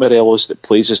bit like Morelos that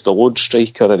plays as the lone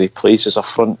striker or he plays as a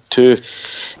front two.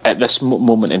 At this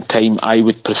moment in time, I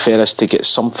would prefer us to get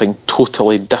something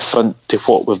totally different to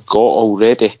what we've got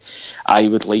already. I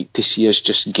would like to see us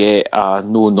just get a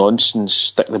no-nonsense,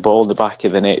 stick the ball in the back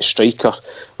of the net striker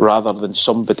rather than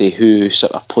somebody who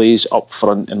sort of plays up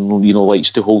front and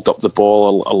likes to hold up the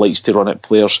ball or likes to run at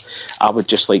players. I would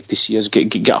just like to see us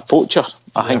get a poacher.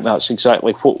 I think that's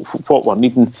exactly what we're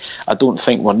needing. I don't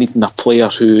think we're needing a player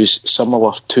who's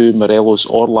similar to Morelos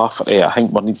or Lafferty. I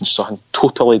think we're needing something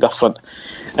totally different,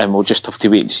 and we'll just have to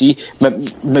wait and see.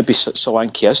 Maybe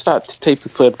Solanke is that type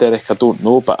of player, Derek. I don't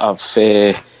know, but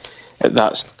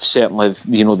that's certainly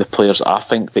the players I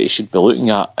think that he should be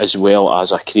looking at, as well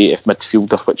as a creative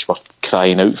midfielder, which we're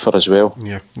crying out for as well.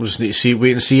 Yeah, we'll just need to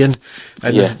wait and see in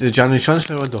the January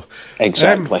transfer window.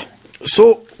 Exactly.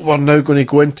 So we're now going to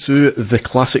go into the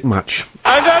classic match.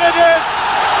 And there it is!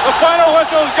 The final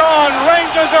whistle's gone.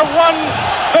 Rangers have won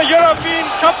the European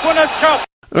Cup Winners' Cup.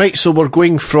 Right, so we're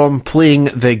going from playing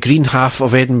the green half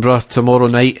of Edinburgh tomorrow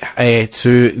night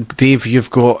to, Dave, you've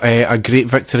got a great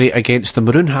victory against the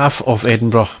maroon half of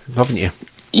Edinburgh, haven't you?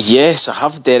 Yes, I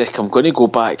have, Derek. I'm going to go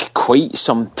back quite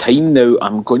some time now.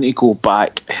 I'm going to go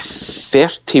back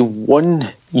 31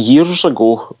 years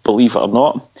ago, believe it or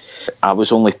not. I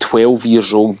was only 12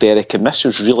 years old, Derek, and this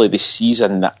was really the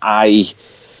season that I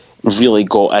really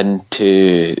got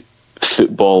into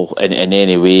football in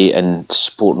any way and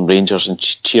supporting Rangers and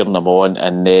cheering them on,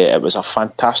 and it was a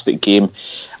fantastic game.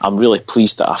 I'm really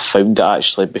pleased that I found it,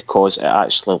 actually, because it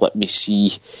actually let me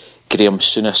see Graham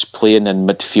Souness playing in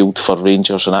midfield for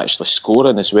Rangers and actually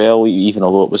scoring as well, even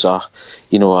although it was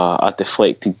a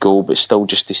deflected goal, but still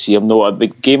just to see him. No, the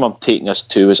game I'm taking us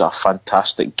to is a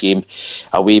fantastic game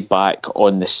away back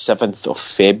on the 7th of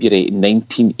February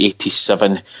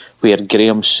 1987, where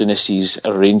Graham Souness's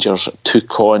Rangers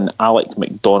took on Alec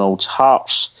MacDonald's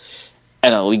Hearts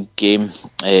in a league game.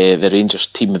 The Rangers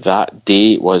team that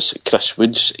day was Chris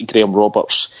Woods, Graham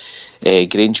Roberts,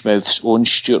 Grangemouth's own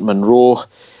Stuart Monroe,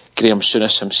 Graham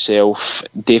Souness himself,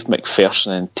 Dave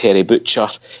McPherson and Terry Butcher,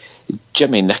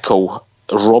 Jimmy Nicholl,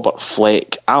 Robert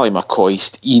Fleck, Ali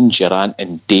McCoist, Ian Durrant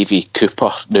and Davy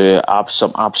Cooper. Now,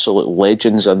 some absolute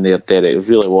legends in there, Derek. It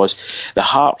really was. The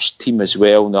Hearts team as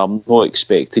well. Now, I'm not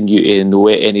expecting you to know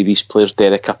any of these players,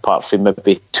 Derek, apart from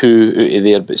maybe two out of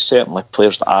there, but certainly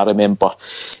players that I remember.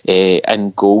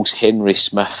 In goals, Henry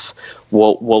Smith,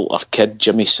 Walter Kidd,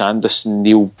 Jimmy Sanderson,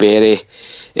 Neil Berry,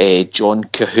 John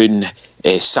Cahoon,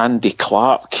 Sandy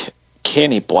Clark,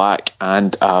 Kenny Black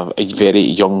and a very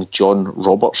young John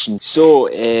Robertson. So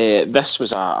this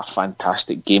was a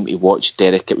fantastic game to watch,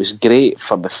 Derek. It was great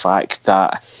for the fact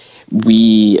that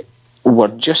we were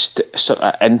just sort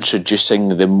of introducing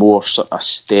the more sort of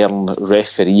stern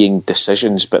refereeing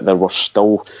decisions, but there were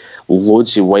still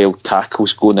loads of wild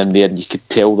tackles going in there, and you could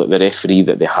tell that the referee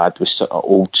that they had was sort of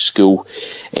old school,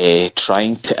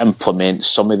 trying to implement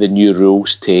some of the new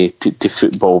rules to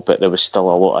football, but there was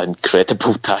still a lot of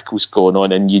incredible tackles going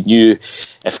on, and you knew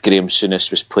if Graham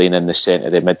Souness was playing in the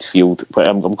centre of midfield. But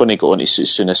I'm going to go on to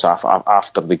Souness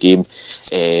after the game,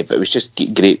 but it was just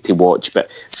great to watch.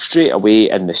 But straight away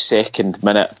in the second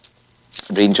minute,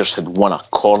 Rangers had won a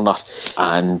corner,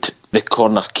 and the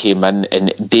corner came in,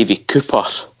 and Davy Cooper,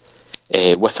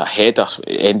 with a header,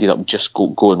 ended up just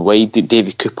going wide.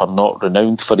 Davy Cooper, not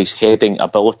renowned for his heading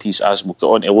abilities, as we'll get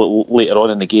on to later on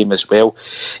in the game as well.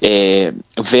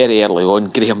 Very early on,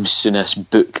 Graham Souness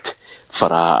booked for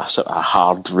a sort of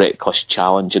hard, reckless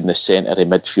challenge in the centre of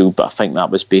midfield, but I think that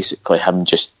was basically him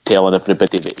just telling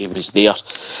everybody that he was there.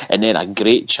 And then a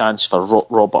great chance for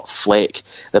Robert Fleck.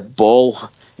 The ball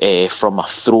from a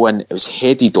throw-in, it was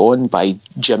headed on by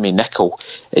Jimmy Nicholl,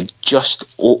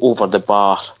 just over the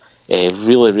bar.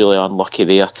 Really, really unlucky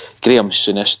there. Graham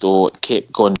Souness, though,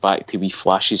 kept going back to wee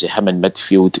flashes of him in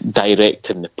midfield,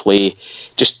 directing the play,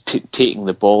 just taking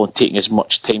the ball and taking as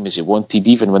much time as he wanted.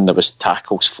 Even when there was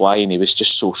tackles flying, he was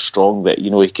just so strong that,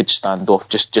 he could stand off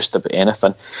just about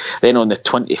anything. Then on the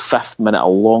 25th minute, a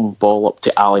long ball up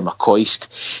to Ali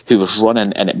McCoist, who was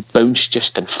running, and it bounced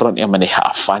just in front of him, and he hit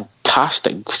a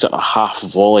fantastic sort of half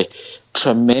volley.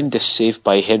 Tremendous save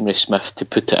by Henry Smith to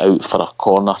put it out for a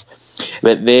corner.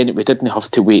 But then we didn't have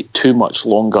to wait too much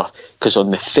longer, because on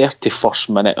the 31st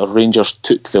minute, Rangers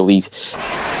took the lead.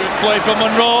 Good play from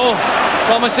Monroe,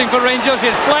 promising for Rangers.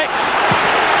 Here's Fleck.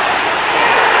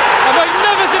 A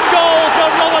magnificent goal from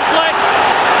Robert Fleck.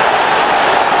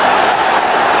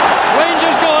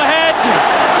 Rangers go ahead.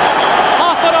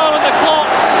 Half an hour on the clock.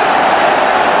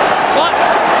 But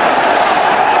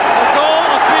the goal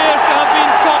appears to have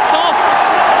been chopped off.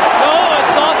 No,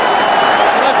 it's not.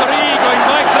 The referee going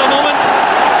back for a moment.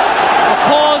 A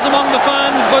pause among the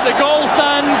fans, but the goal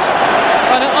stands,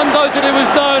 and it undoubtedly was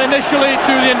down initially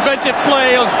to the inventive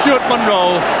play of Stuart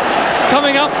Monroe.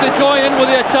 Coming up to join in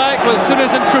with the attack with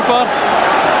Souness and Cooper.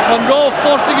 Monroe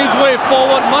forcing his way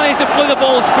forward, managed to play the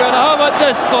ball square. Now how about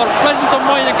this for presence of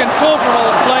mind and control from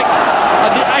Robert Fleck,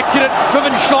 and the accurate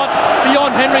driven shot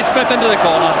beyond Henry Smith into the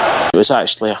corner. It was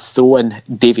actually a throw-in.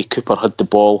 Davy Cooper had the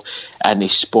ball, and he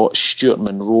spots Stuart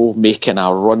Monroe making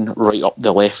a run right up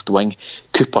the left wing.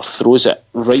 Cooper throws it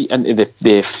right into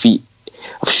the feet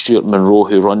of Stuart Monroe,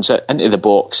 who runs it into the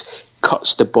box,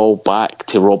 cuts the ball back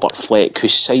to Robert Fleck, who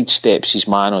sidesteps his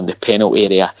man on the penalty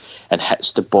area and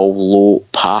hits the ball low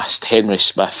past Henry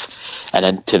Smith and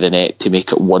into the net to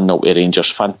make it 1-0 to Rangers.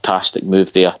 Fantastic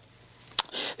move there.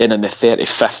 Then in the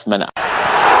 35th minute,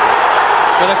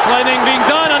 with a climbing being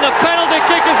done, and the penalty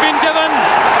kick has been given.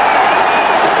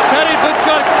 Terry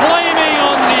Butcher climbing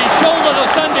on the shoulders of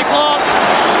Sandy Clark,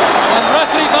 and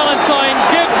referee Valentine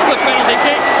gives the penalty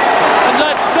kick, and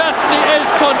that certainly is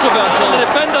controversial. The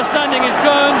defender standing his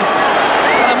ground,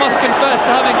 and I must confess to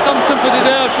having some sympathy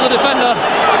there for the defender.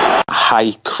 A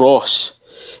high cross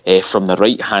from the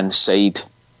right hand side.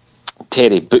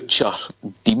 Terry Butcher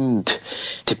deemed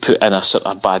to put in a sort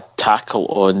of bad tackle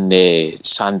on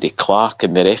Sandy Clark,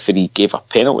 and the referee gave a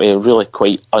penalty. Really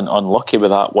quite unlucky with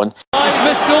that one. He's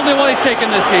missed the only one he's taken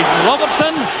this season.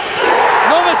 Robertson,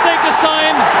 no mistake this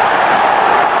time.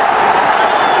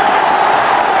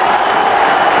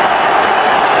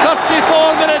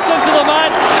 34 minutes into the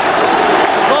match,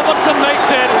 Robertson makes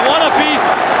it one apiece.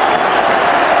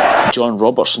 John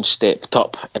Robertson stepped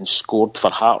up and scored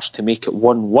for Hearts to make it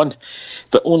 1-1.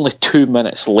 But only 2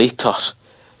 minutes later,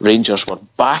 Rangers were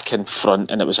back in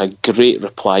front, and it was a great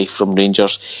reply from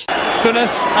Rangers.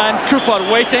 Souness and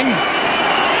Cooper waiting.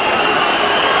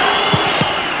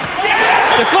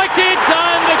 Deflected,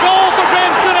 and the goal for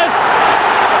Graham Souness.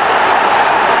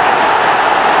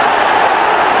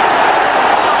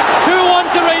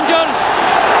 To Rangers,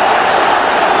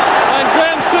 and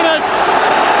Graham Souness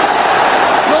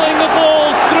drilling the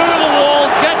ball through the wall,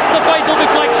 gets the vital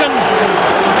deflection.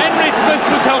 Henry Smith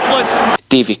was helpless.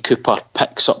 Davy Cooper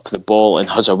picks up the ball and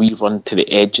has a wee run to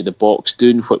the edge of the box,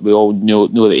 doing what we all know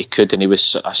that he could, and he was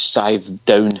sort of scythed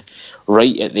down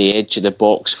right at the edge of the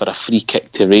box for a free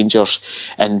kick to Rangers,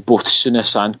 and both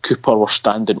Souness and Cooper were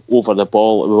standing over the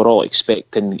ball. We were all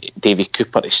expecting Davy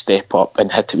Cooper to step up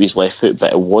and hit it with his left foot,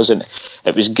 but it wasn't.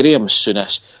 It was Graham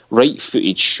Souness,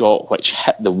 right-footed shot which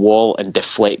hit the wall and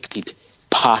deflected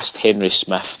past Henry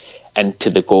Smith into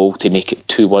the goal to make it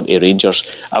 2-1 to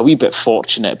Rangers. A wee bit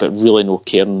fortunate, but really no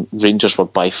caring. Rangers were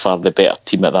by far the better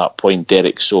team at that point,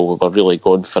 Derek, so we were really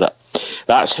going for it.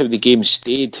 That's how the game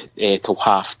stayed till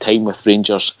half-time, with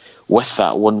Rangers with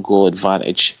that one-goal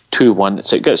advantage, 2-1.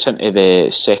 So it gets into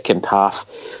the second half.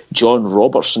 John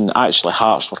Robertson, actually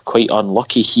Hearts were quite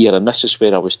unlucky here, and this is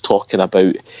where I was talking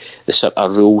about the sort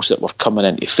of rules that were coming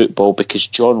into football, because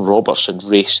John Robertson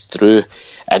raced through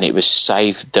and it was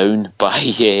scythed down by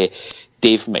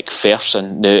Dave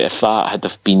McPherson. Now, if that had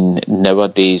have been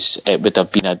nowadays, it would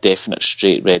have been a definite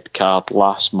straight red card,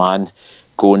 last man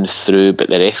going through, but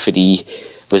the referee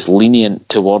was lenient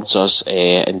towards us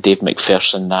and Dave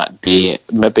McPherson that day,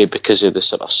 maybe because of the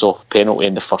sort of soft penalty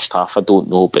in the first half, I don't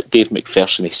know, but Dave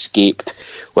McPherson escaped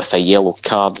with a yellow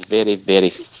card. Very, very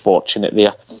fortunate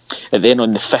there. And then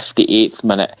on the 58th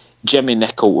minute, Jimmy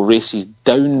Nicholl races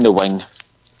down the wing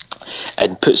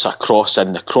and puts a cross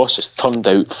in. The cross is turned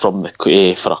out from the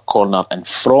for a corner, and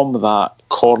from that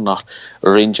corner,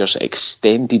 Rangers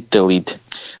extended the lead.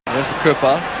 There's the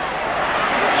Cooper.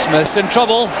 Smith's in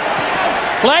trouble.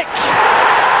 Fleck.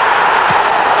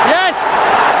 Yes!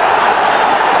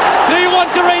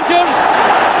 3-1 to Rangers.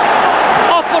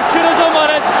 Opportunism at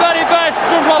its very best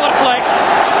from Robert Fleck.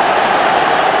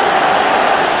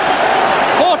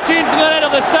 14th minute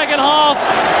of the second half.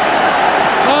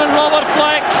 And Robert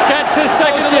Fleck gets his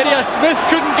second area. Smith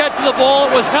couldn't get to the ball.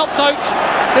 It was helped out.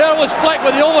 There was Fleck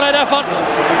with the overhead effort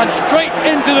and straight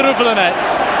into the roof of the net.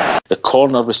 The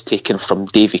corner was taken from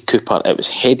Davy Cooper. It was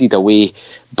headed away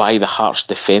by the Hearts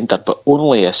defender, but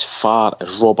only as far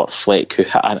as Robert Fleck, who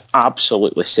hit an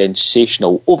absolutely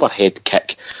sensational overhead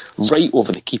kick right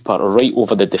over the keeper, right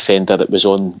over the defender that was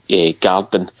on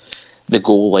guarding the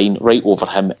goal line, right over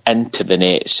him into the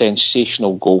net.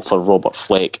 Sensational goal for Robert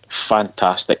Fleck.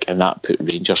 Fantastic, and that put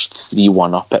Rangers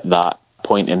 3-1 up at that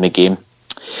point in the game.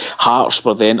 Hearts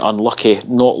were then unlucky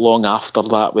not long after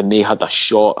that when they had a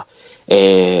shot.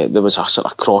 There was a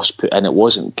sort of cross put in. It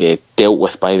wasn't dealt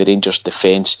with by the Rangers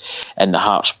defence, and the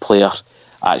Hearts player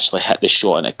actually hit the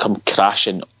shot and it come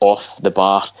crashing off the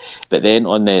bar. But then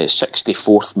on the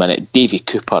 64th minute, Davy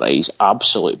Cooper at his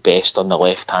absolute best on the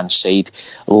left hand side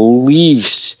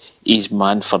leaves his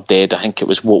man for dead. I think it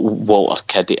was Walter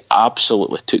Kidd. He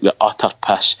absolutely took the utter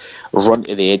piss, run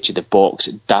to the edge of the box,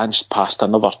 danced past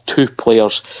another two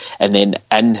players and then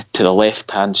in to the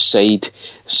left hand side,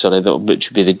 which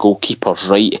would be the goalkeeper's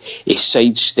right. He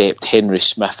sidestepped Henry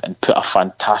Smith and put a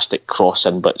fantastic cross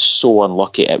in, but so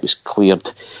unlucky it was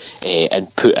cleared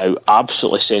and put out.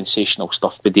 Absolutely sensational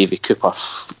stuff by Davy Cooper,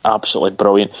 absolutely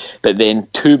brilliant. But then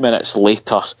 2 minutes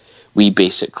later, we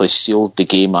basically sealed the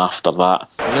game after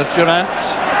that. There's Durant.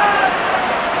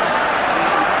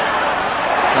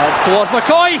 That's towards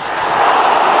McCoist.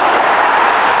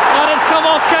 And it's come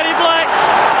off Kenny Black.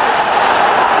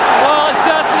 Well, it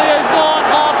certainly is not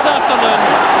Hearts afternoon.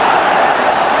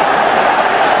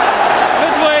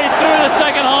 Midway through the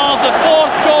second half, the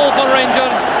fourth goal for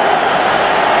Rangers.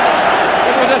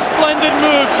 It was a splendid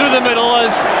move through the middle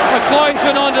as McCoist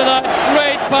went on to that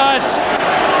great pass.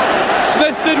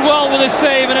 Smith did well with his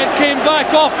save and it came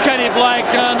back off Kenny Black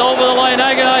and over the line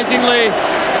agonisingly,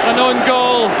 an own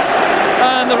goal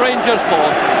and the Rangers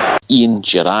ball. Ian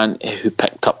Durant, who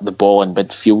picked up the ball in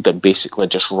midfield and basically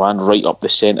just ran right up the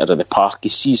centre of the park. He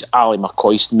sees Ali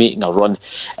McCoist making a run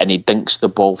and he dinks the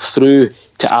ball through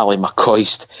to Ali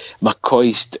McCoist.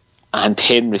 McCoist and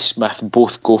Henry Smith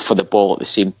both go for the ball at the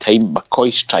same time.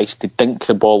 McCoist tries to dink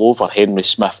the ball over Henry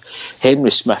Smith.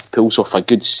 Henry Smith pulls off a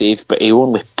good save, but he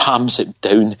only palms it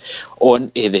down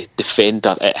onto the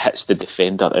defender. It hits the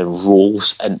defender and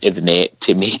rolls into the net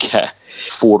to make it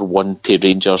 4-1 to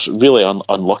Rangers. Really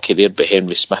unlucky there by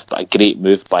Henry Smith, but a great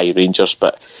move by Rangers.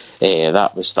 But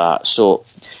that was that. So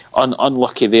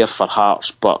unlucky there for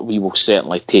Hearts, but we will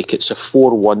certainly take it. So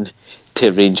 4-1 to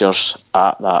Rangers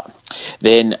at that.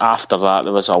 Then after that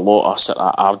there was a lot of sort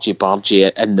of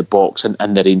argy-bargy in the box and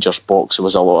in the Rangers box. There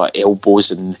was a lot of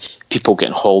elbows and people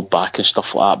getting hauled back and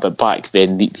stuff like that, but back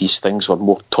then these things were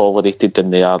more tolerated than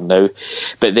they are now.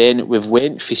 But then we've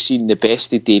went from seeing the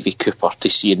best of Davy Cooper to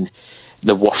seeing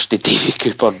the worst of Davy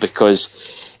Cooper, because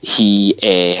he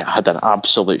had an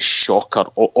absolute shocker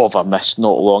of a miss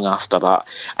not long after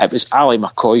that. It was Ali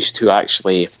McCoist who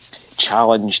actually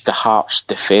challenged the Hearts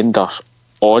defender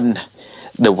on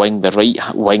the wing, the right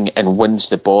wing, and wins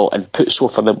the ball and puts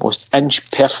over the most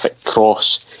inch-perfect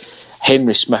cross.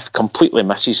 Henry Smith completely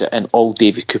misses it, and all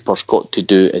Davy Cooper's got to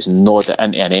do is nod it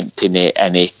into an empty net,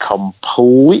 and he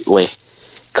completely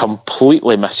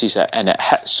misses it, and it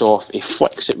hits off. He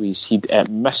flicks it with his head, it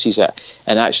misses it,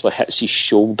 and actually hits his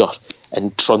shoulder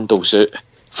and trundles out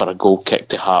for a goal kick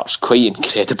to Hearts. Quite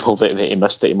incredible that he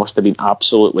missed it. He must have been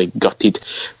absolutely gutted,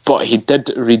 but he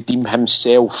did redeem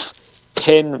himself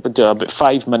about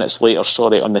 5 minutes later,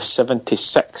 on the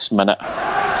 76th minute.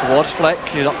 Towards Fleck,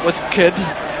 he's up with Kidd.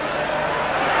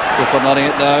 Cooper nodding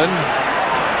it down.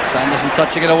 Sanderson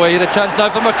touching it away. He had a chance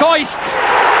now for McCoist.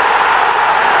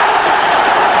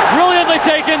 Brilliantly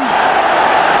taken.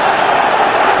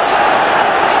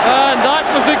 And that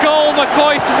was the goal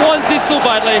McCoist wanted so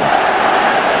badly.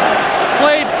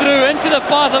 Played through into the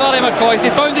path of Ali McCoist. He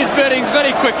found his bearings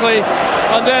very quickly,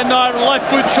 and then that left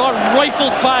foot shot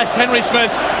rifled past Henry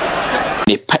Smith.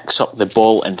 He picked picks up the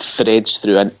ball and threads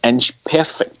through an inch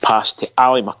perfect pass to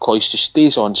Ali McCoist, who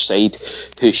stays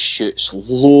onside, who shoots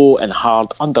low and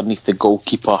hard underneath the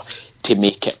goalkeeper to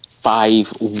make it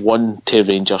 5-1 to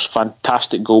Rangers.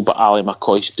 Fantastic goal by Ali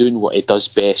McCoist, doing what he does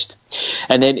best.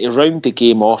 And then to round the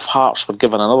game off, Hearts were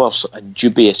given another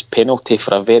dubious penalty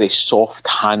for a very soft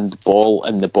handball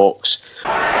in the box.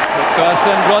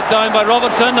 Carson brought down by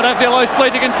Robertson. The referee allows play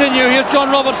to continue. Here's John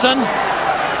Robertson.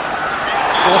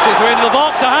 Forces his way into the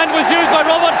box. A hand was used by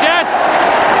Roberts, yes!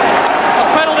 A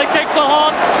penalty kick for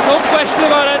Hearts, no question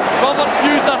about it. Roberts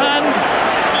used the hand.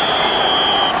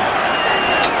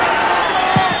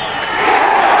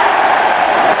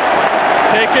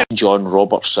 John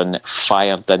Robertson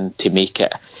fired in to make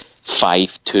it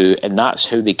 5-2, and that's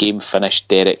how the game finished,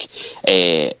 Derek.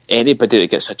 Anybody that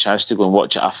gets a chance to go and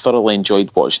watch it, I thoroughly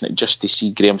enjoyed watching it just to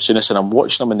see Graham Souness, and I'm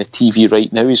watching him on the TV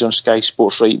right now. He's on Sky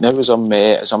Sports right now as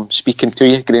I'm speaking to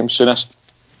you, Graham Souness.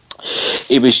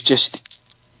 It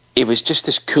was just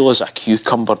as cool as a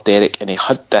cucumber, Derek, and he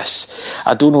had this.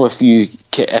 I don't know if you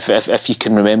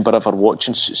can remember ever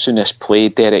watching Souness play,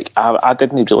 Derek. I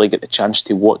didn't really get the chance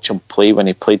to watch him play when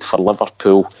he played for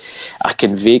Liverpool. I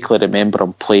can vaguely remember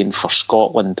him playing for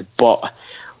Scotland, but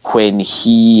when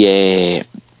he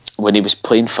was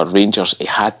playing for Rangers, he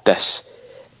had this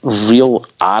real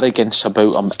arrogance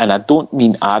about him, and I don't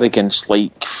mean arrogance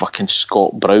like fucking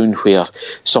Scott Brown, where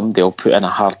somebody will put in a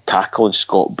hard tackle on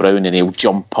Scott Brown and he'll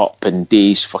jump up and do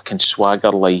his fucking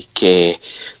swagger like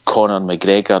Conor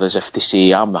McGregor, as if to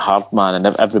say, I'm the hard man and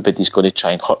everybody's going to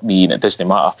try and hurt me and it doesn't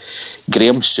matter.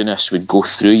 Graham Souness would go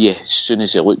through you as soon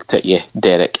as he looked at you,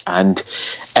 Derek, and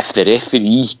if the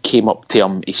referee came up to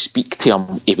him, he speak to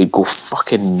him, he would go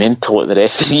fucking mental at the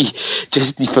referee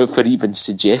just for even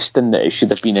suggesting that it should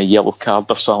have been a yellow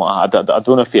card or something like that. I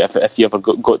don't know if you ever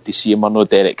got to see him or no,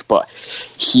 Derek, but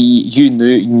you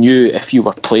knew if you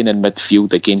were playing in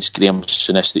midfield against Graham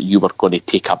Souness that you were going to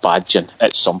take a badging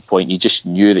at some point. You just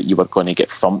knew that you were going to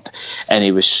get thumped, and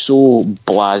he was so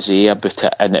blasé about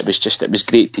it, and it was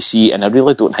great to see. And I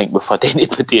really don't think we've had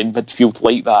anybody in midfield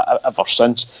like that ever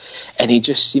since, and he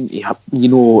just seemed to have,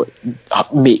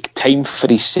 make time for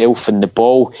himself and the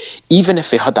ball. Even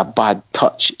if he had a bad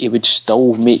touch, he would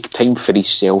still make time for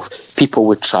himself. People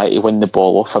would try to win the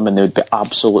ball off him and there would be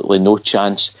absolutely no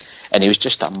chance. And he was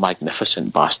just a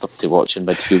magnificent bastard to watch in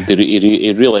midfield.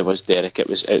 He really was, Derek.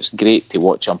 It's great to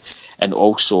watch him, and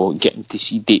also getting to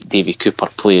see Davy Cooper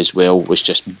play as well was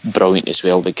just brilliant as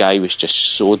well. The guy was just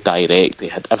so direct. He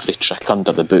had every trick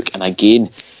under the book, and again,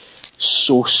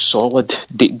 so solid.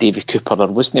 Davy Cooper, there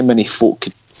wasn't many folk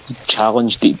could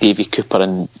challenge Davy Cooper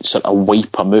and sort of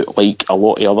wipe him out like a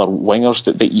lot of other wingers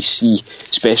that you see,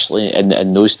 especially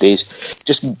in those days.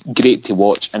 Just great to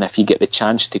watch, and if you get the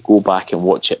chance to go back and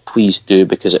watch it, please do,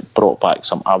 because it brought back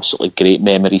some absolutely great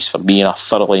memories for me, and I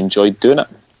thoroughly enjoyed doing it.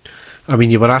 I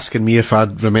mean, you were asking me if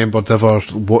I'd remembered ever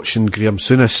watching Graham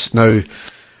Souness. Now,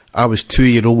 I was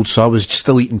 2-year-old, so I was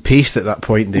still eating paste at that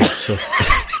point, Dave, so...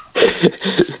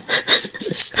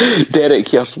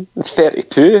 Derek, you're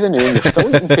 32 and you're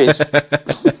still eating paste.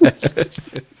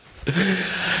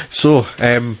 So,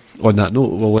 on that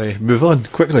note, we'll move on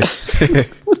quickly.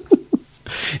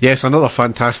 Yes, another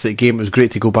fantastic game. It was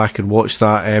great to go back and watch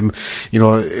that.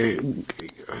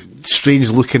 Strange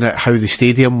looking at how the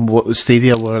stadia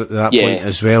were at that point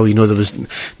as well. There was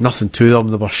nothing to them.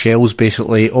 There were shells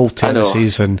basically, all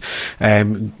terraces, and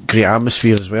great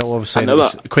atmosphere as well. Obviously, it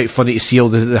was quite funny to see all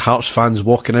the Hearts fans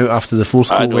walking out after the fourth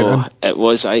goal went in. It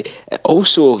was. I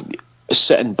also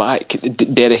sitting back,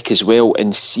 Derek, as well,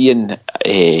 and seeing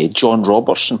John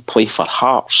Robertson play for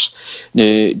Hearts.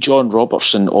 Now, John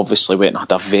Robertson obviously went and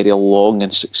had a very long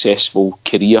and successful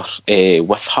career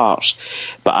with Hearts,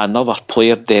 but another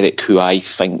player, Derek, who I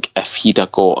think if he'd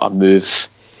have got a move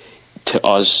to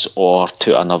us or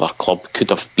to another club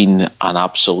could have been an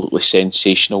absolutely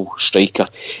sensational striker.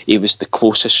 He was the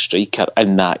closest striker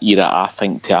in that era, I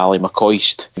think, to Ali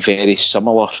McCoist. Very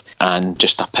similar, and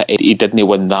just a pity he didn't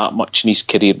win that much in his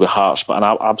career with Hearts, but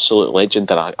an absolute legend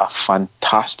and a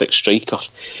fantastic striker.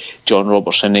 John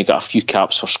Robertson, he got a few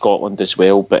caps for Scotland as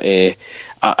well, but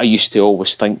I used to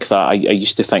always think that, I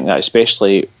used to think that,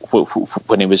 especially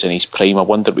when he was in his prime, I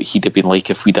wonder what he'd have been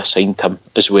like if we'd have signed him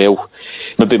as well.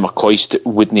 Maybe McCoist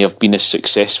wouldn't have been as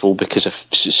successful, because as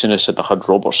soon as I'd had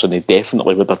Robertson, he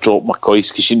definitely would have dropped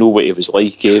McCoist, because you know what he was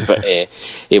like, but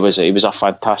he was a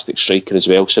fantastic striker as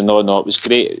well. So no, it was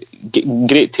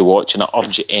great to watch, and I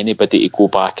urge anybody to go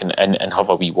back and have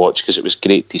a wee watch, because it was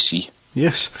great to see.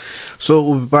 Yes, so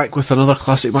we'll be back with another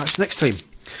classic match next time.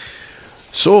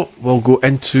 So we'll go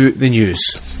into the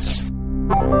news.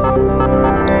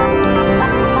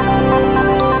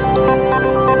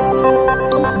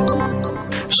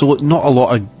 So not a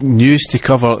lot of news to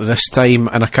cover this time,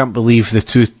 and I can't believe the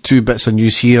two bits of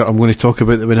news here I'm going to talk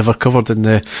about that we never covered in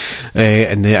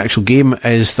the actual game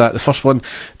is that the first one,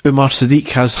 Umar Sadiq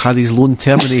has had his loan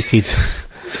terminated.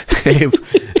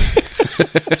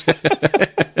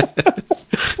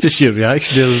 Just your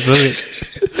reaction there was brilliant.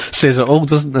 Says it all,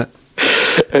 doesn't it?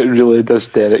 It really does,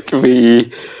 Derek.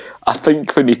 I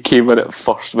think when he came in at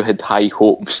first, we had high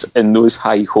hopes, and those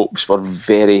high hopes were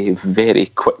very, very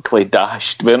quickly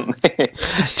dashed, weren't they?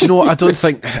 Do you know what? I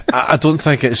don't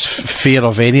think it's fair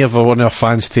of any of one of our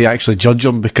fans to actually judge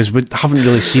him, because we haven't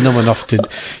really seen him enough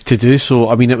to do so.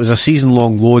 I mean, it was a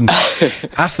season-long loan.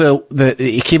 I thought that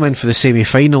he came in for the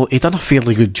semi-final. He done a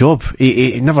fairly good job.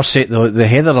 He never set the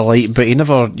header alight, but he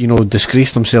never,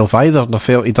 disgraced himself either. And I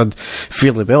felt he did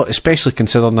fairly well, especially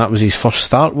considering that was his first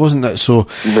start, wasn't it? So.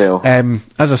 Well.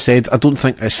 As I said, I don't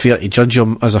think it's fair to judge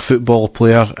him as a football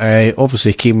player.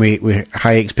 Obviously came with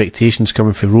high expectations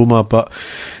coming from Roma, but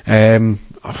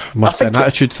must be an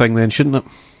attitude thing then, shouldn't it?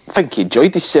 I think he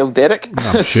enjoyed himself, Derek.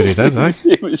 I'm sure he did,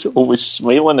 He was always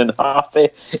smiling and happy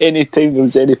any time there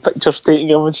was any pictures taking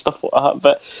him and stuff like that.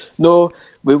 But no,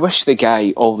 we wish the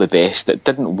guy all the best. It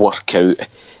didn't work out.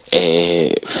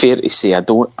 Fair to say, I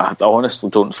honestly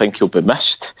don't think he'll be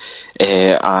missed,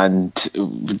 and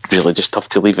really just have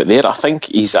to leave it there. I think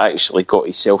he's actually got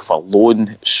himself a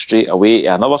loan straight away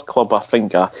to another club. I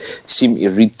think I seem to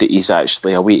read that he's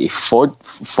actually away to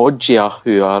Foggia,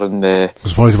 who are in the. I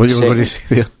was worried what you were going to say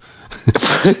there.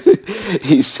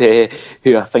 He's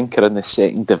who I think are in the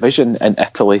second division in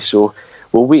Italy, so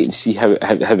we'll wait and see how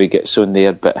he gets on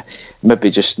there, but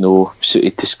maybe just no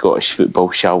suited to Scottish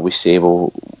football, shall we say.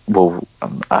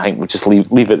 I think we'll just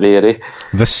leave it there, eh?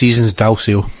 This season's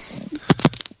Dalsio.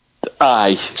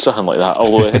 Aye, something like that.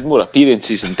 Although it had more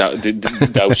appearances than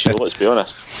Dalsio, let's be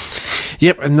honest.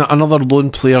 Yep, and another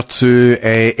loan player to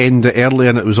end it early,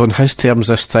 and it was on his terms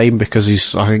this time because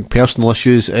he's, I think, personal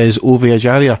issues, is Ove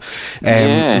Ajaria.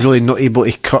 Really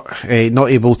not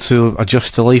able to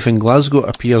adjust to life in Glasgow,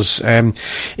 it appears.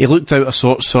 He looked out of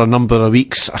sorts for a number of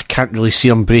weeks. I can't really see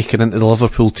him breaking into the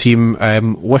Liverpool team.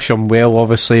 Wish him well,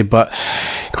 obviously, but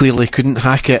clearly couldn't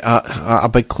hack it at a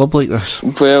big club like this.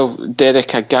 Well,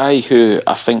 Derek, a guy who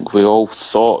I think we all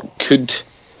thought could,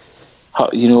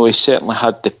 he certainly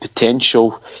had the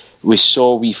potential. We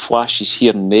saw wee flashes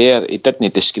here and there. He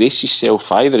didn't disgrace himself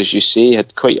either, as you say. He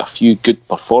had quite a few good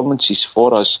performances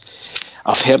for us.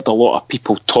 I've heard a lot of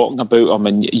people talking about him,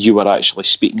 and you were actually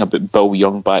speaking about Bill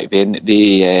Young back then.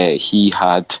 He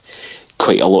had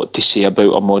quite a lot to say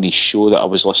about him on his show that I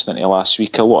was listening to last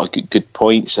week. A lot of good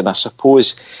points, and I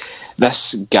suppose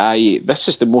this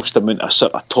is the most amount of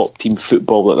sort of top team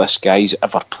football that this guy's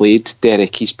ever played,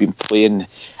 Derek. He's been playing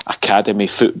academy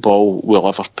football with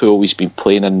Liverpool. He's been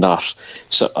playing in their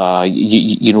their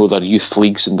youth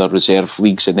leagues and their reserve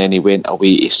leagues, and then he went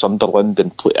away to Sunderland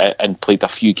and played a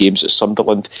few games at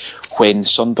Sunderland when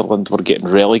Sunderland were getting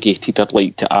relegated, I'd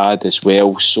like to add as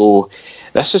well. So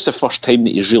this is the first time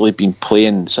that he's really been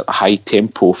playing sort of high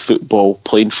tempo football,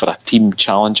 playing for a team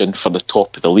challenging for the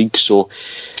top of the league. So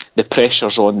the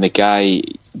pressure's on the guy,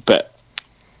 but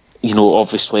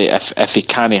obviously if he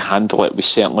can't handle it,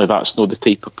 that's not the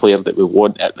type of player that we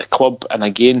want at the club. And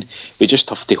again, we just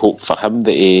have to hope for him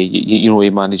that he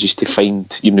manages to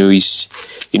find he's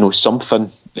something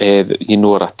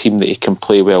or a team that he can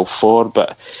play well for.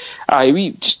 But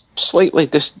we just slightly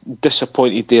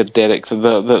disappointed there, Derek.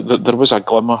 There was a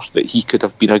glimmer that he could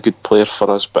have been a good player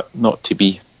for us, but not to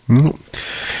be. Mm.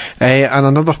 And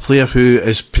another player who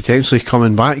is potentially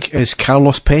coming back is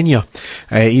Carlos Pena.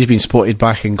 He's been spotted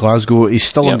back in Glasgow. He's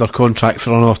still under contract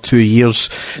for another 2 years.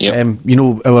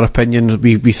 Our opinion,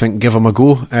 we think give him a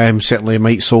go. Certainly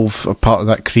might solve a part of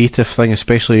that creative thing,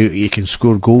 especially he can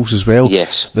score goals as well.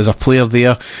 Yes, there's a player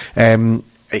there.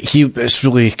 It's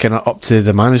really kind of up to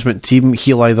the management team.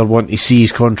 He'll either want to see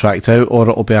his contract out, or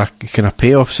it'll be a kind of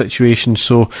payoff situation.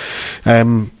 So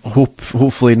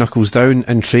hopefully knuckles down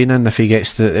in training if he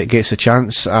gets a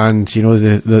chance, and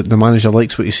the manager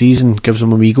likes what he sees and gives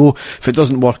him a wee go. If it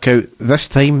doesn't work out this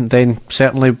time, then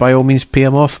certainly by all means pay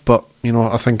him off. But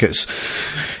I think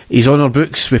he's on our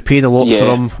books. We paid a lot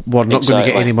for him. We're not going to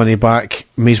get any money back.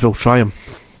 May as well try him.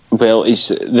 Well,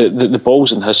 the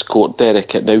ball's in his court,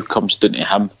 Derek. It now comes down to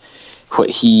him, what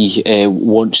he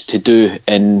wants to do.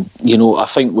 And, I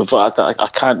think I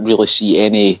can't really see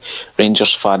any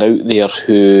Rangers fan out there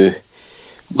who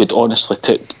would honestly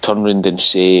turn around and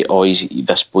say,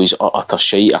 this boy's utter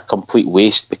shite, a complete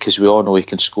waste, because we all know he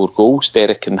can score goals,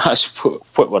 Derek, and that's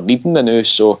what we're needing now.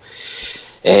 So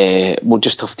we'll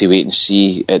just have to wait and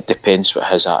see. It depends what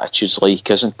his attitude's like,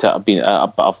 isn't it?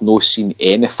 But I've not seen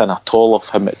anything at all of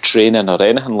him at training or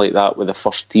anything like that with the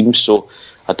first team, so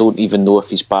I don't even know if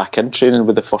he's back in training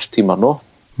with the first team or not.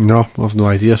 No, I've no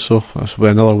idea, so that's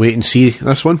another wait and see,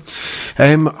 this one.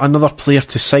 Another player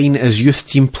to sign is youth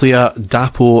team player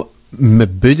Dapo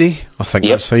Mabudi, I think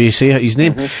that's how you say it, his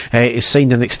name. He's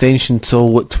signed an extension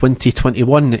till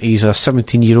 2021. He's a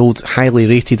 17-year-old, highly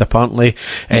rated apparently,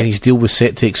 and his deal was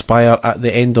set to expire at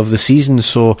the end of the season,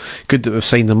 so good that we've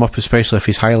signed him up, especially if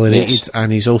he's highly rated,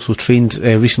 and he's also trained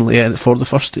recently with the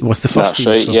first team. That's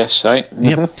right, so. Yes, right.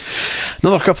 Yep.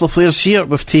 Another couple of players here.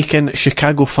 We've taken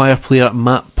Chicago Fire player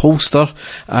Matt Polster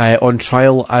on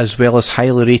trial, as well as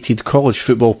highly rated college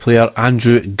football player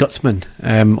Andrew Gutman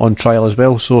on trial as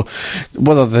well, so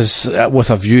whether there's with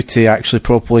a view to actually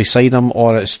properly sign them,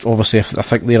 or it's obviously, I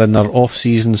think they're in their off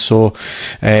season, so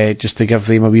just to give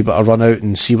them a wee bit of run out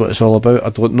and see what it's all about, I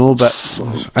don't know, but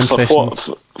interesting.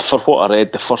 For what I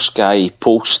read, the first guy,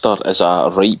 Polster, is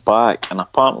a right back, and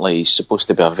apparently he's supposed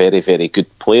to be a very, very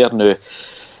good player. Now,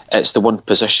 it's the one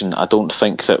position I don't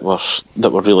think that we're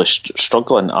really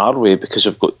struggling, are we? Because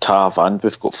we've got Tav and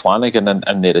we've got Flanagan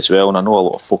in there as well, and I know a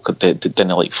lot of folk didn't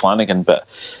like Flanagan, but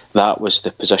that was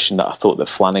the position that I thought that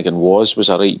Flanagan was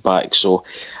a right back, so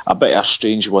a bit of a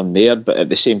strange one there, but at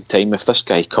the same time, if this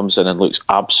guy comes in and looks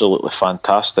absolutely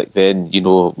fantastic, then, we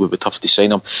would have to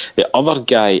sign him. The other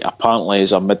guy apparently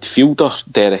is a midfielder,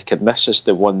 Derek, and this is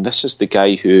the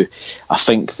guy who I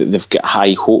think that they've got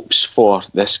high hopes for.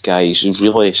 This guy is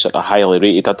really sort of highly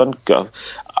rated.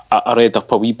 I read up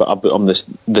a wee bit about him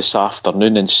this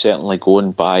afternoon, and certainly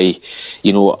going by,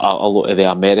 a lot of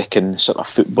the American sort of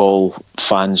football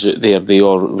fans out there, they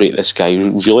all rate this guy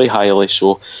really highly.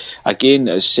 So again,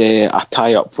 it's a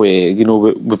tie-up with,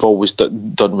 we've always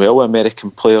done well with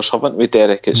American players, haven't we,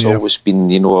 Derek? It's always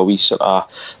been, a wee sort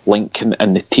of link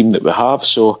in the team that we have.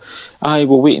 So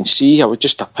we'll wait and see. I was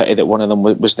just a pity that one of them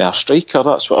was their striker.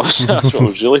 That's what I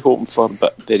was really hoping for,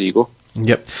 but there you go.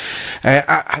 Yep.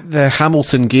 At the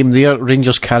Hamilton game there,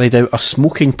 Rangers carried out a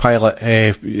smoking pilot.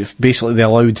 Basically, they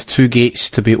allowed two gates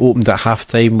to be opened at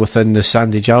half-time within the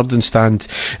Sandy Jardine stand,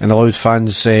 and allowed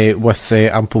fans with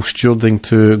ample stewarding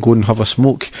to go and have a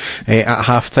smoke at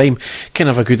half-time. Kind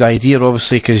of a good idea,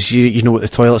 obviously, because you know what the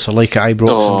toilets are like at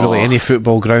Ibrox and really any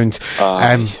football ground.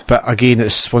 But again,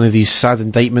 it's one of these sad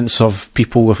indictments of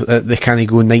people they can't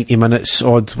go 90 minutes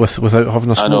odd without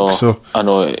having a smoke. I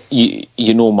know.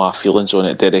 You know my feelings on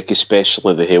it, Derek,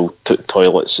 especially the whole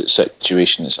toilets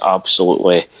situation. It's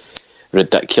absolutely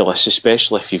ridiculous,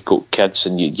 especially if you've got kids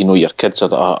and you know your kids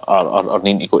are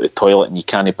needing to go to the toilet and you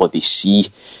can't bloody see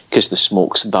because the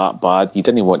smoke's that bad. You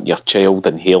didn't want your child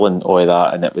inhaling all of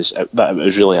that, and it was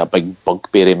really a big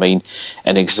bugbear of mine.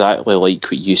 And exactly like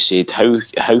what you said, how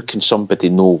can somebody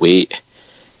no wait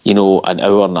an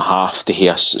hour and a half to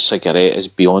hear a cigarette is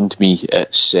beyond me.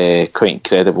 It's quite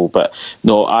incredible. But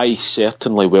no, I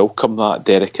certainly welcome that,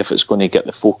 Derek. If it's going to get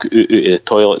the folk out of the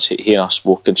toilets, hear a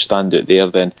smoke and stand out there,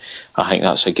 then I think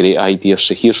that's a great idea.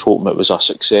 So here's hoping it was a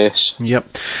success. Yep.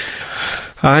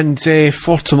 And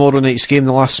for tomorrow night's game,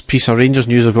 the last piece of Rangers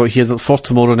news I've got here, that for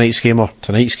tomorrow night's game, or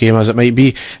tonight's game as it might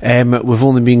be, we've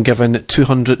only been given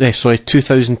 2,000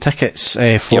 tickets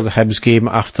for the Hibs game,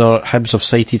 after Hibs have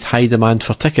cited high demand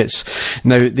for tickets.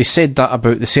 Now, they said that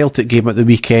about the Celtic game at the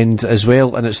weekend as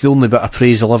well, and it's the only bit of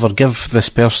praise I'll ever give this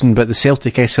person, but the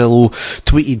Celtic SLO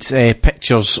tweeted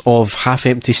pictures of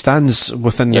half-empty stands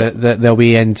within the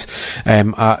away end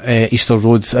at Easter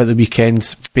Road at the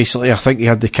weekend. Basically, I think he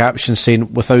had the caption saying,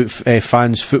 without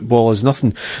fans, football is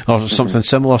nothing, or something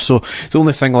similar. So the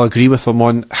only thing I'll agree with them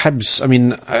on Hibs, I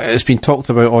mean, it's been talked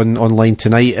about online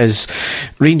tonight, is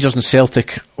Rangers and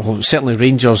Celtic, well, certainly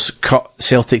Rangers cut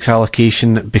Celtic's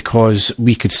allocation because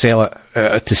we could sell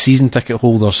it to season ticket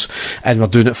holders, and we're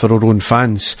doing it for our own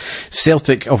fans.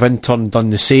 Celtic have in turn done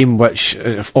the same, which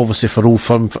obviously for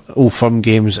Old Firm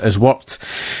games has worked.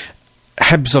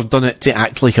 Hibs have done it to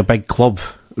act like a big club,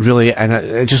 really, and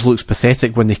it just looks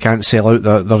pathetic when they can't sell out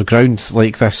their ground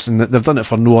like this, and they've done it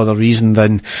for no other reason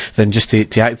than just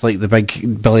to act like the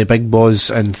big boss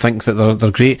and think that they're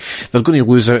great. They're going to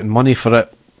lose out on money for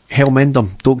it. Hell mend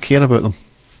them, don't care about them.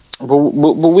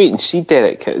 We'll wait and see,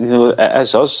 Derek. It is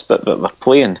us that they're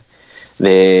playing.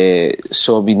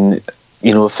 So I mean,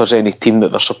 if there's any team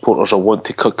that their supporters will want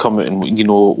to come out and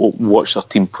watch their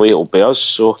team play, it'll be us.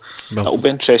 So it'll be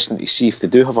interesting to see if they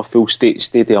do have a full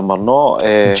stadium or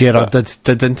not. Gerard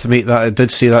did intimate that. It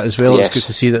did say that as well. Yes. It's good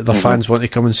to see that their fans want to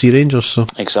come and see Rangers. So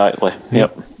exactly.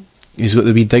 Yep. He's got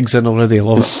the wee digs in already. I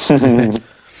love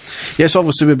it. Yes,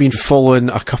 obviously we've been following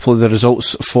a couple of the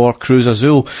results for Cruz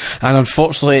Azul, and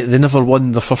unfortunately they never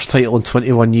won the first title in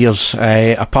 21 years.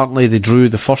 Apparently they drew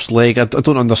the first leg. I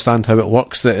don't understand how it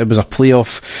works, that it was a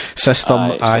playoff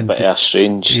system. It's a bit of a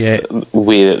strange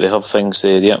way that they have things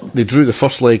there, yeah. They drew the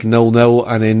first leg 0-0,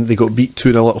 and then they got beat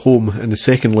 2-0 at home in the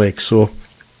second leg, so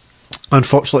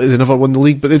unfortunately they never won the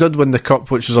league, but they did win the cup,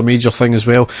 which was a major thing as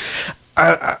well.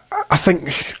 I think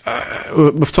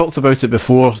we've talked about it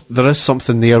before. There is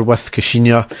something there with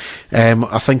Caixinha.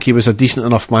 I think he was a decent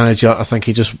enough manager. I think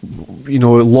he just,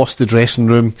 lost the dressing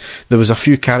room. There was a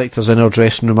few characters in our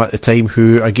dressing room at the time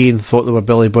who, again, thought they were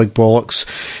Billy Big Bollocks,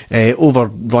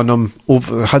 overrun him,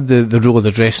 had the rule of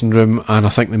the dressing room, and I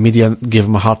think the media gave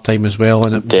him a hard time as well.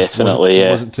 And it definitely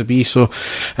wasn't to be. So,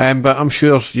 but I'm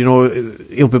sure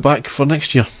he'll be back for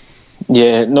next year.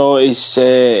 Yeah, no, it's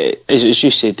as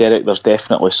you say, Derek, there's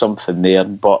definitely something there,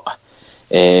 but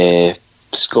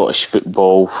Scottish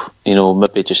football,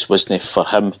 maybe just wasn't for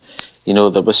him.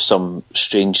 There was some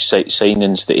strange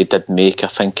signings that he did make. I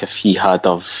think if he had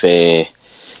addressed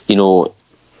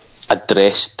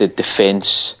the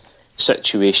defence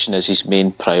situation as his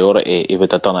main priority, he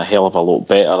would have done a hell of a lot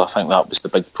better. I think that was the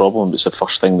big problem. It was the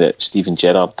first thing that Steven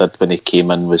Gerrard did when he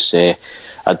came in, was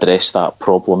address that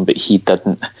problem, but he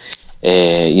didn't.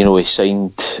 He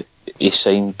signed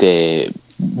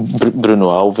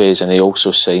Bruno Alves, and he also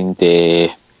signed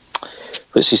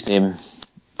what's his name,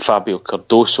 Fabio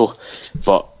Cardoso,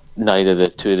 but neither of the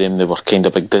two of them, they were kind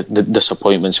of big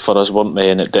disappointments for us, weren't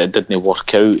they? And it didn't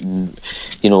work out, and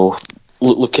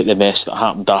look at the mess that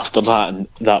happened after that, and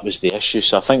that was the issue.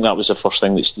 So I think that was the first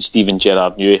thing that Steven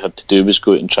Gerrard knew he had to do, was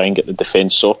go out and try and get the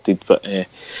defence sorted. But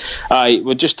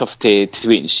we'll just have to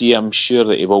wait and see. I'm sure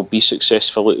that he will be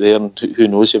successful out there, and who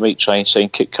knows, he might try and sign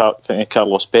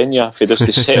Carlos Pena if he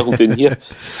doesn't settle down here.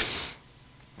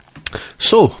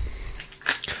 So,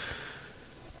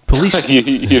 police...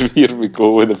 here we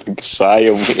go with a big sigh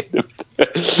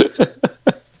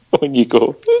on you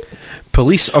go.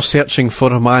 Police are searching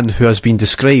for a man who has been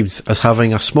described as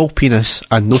having a small penis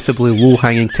and notably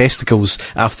low-hanging testicles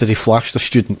after he flashed a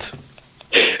student.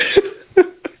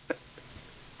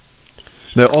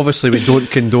 Now, obviously, we don't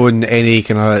condone any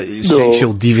kind of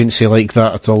sexual deviancy like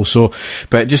that at all. So,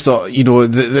 but just thought,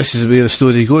 this is where the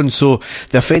story's going. So,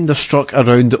 the offender struck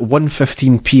around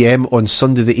 1:15 p.m. on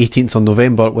Sunday, the 18th of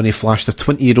November, when he flashed a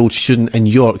 20-year-old student in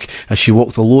York as she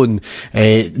walked alone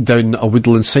down a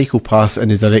woodland cycle path in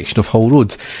the direction of Hull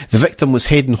Road. The victim was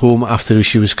heading home after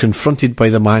she was confronted by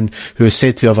the man, who is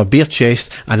said to have a bare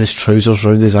chest and his trousers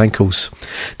round his ankles.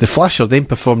 The flasher then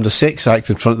performed a sex act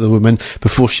in front of the woman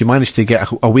before she managed to get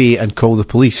away and call the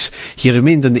police. He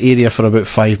remained in the area for about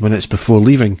 5 minutes before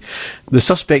leaving. The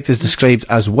suspect is described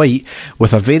as white,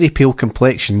 with a very pale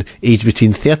complexion, aged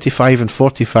between 35 and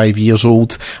 45 years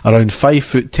old, around 5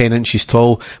 foot 10 inches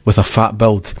tall, with a fat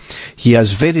build. He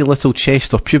has very little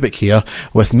chest or pubic hair,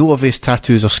 with no of his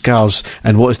tattoos or scars,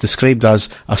 and what is described as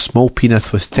a small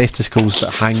penis with testicles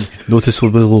that hang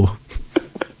noticeably low.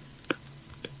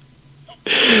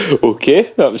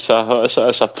 Okay, that's a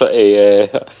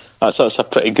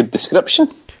pretty good description.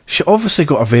 She obviously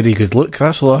got a very good look.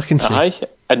 That's all I can say. Aye,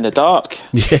 in the dark.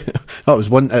 Yeah,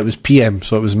 it was PM,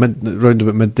 so it was round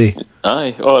about midday.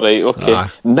 Aye, all right, okay. Aye.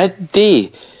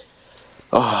 Midday.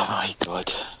 Oh my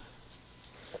God,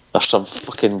 there's some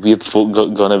fucking weird folk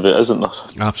gone about, isn't there?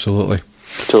 Absolutely,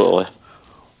 totally.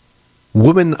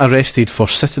 Woman arrested for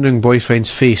sitting on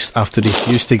boyfriend's face after he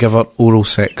refused to give her oral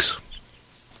sex.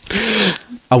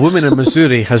 A woman in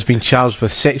Missouri has been charged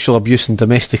with sexual abuse and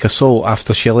domestic assault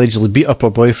after she allegedly beat up her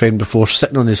boyfriend before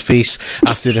sitting on his face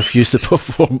after he refused to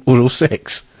perform oral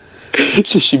sex.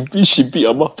 So she beat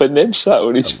him up and then sat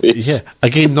on his face. Yeah,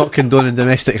 again, not condoning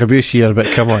domestic abuse here, but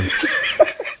come on.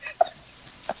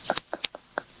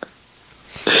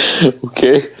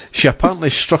 Okay. She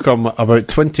apparently struck him about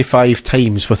 25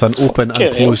 times with an open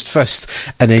and closed fist,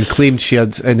 and then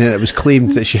it was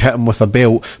claimed that she hit him with a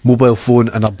belt, mobile phone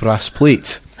and a brass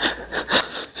plate.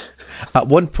 At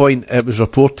one point, it was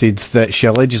reported that she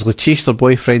allegedly chased her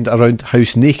boyfriend around the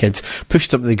house naked,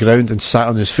 pushed him to the ground and sat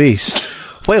on his face.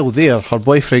 While there, her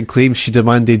boyfriend claims she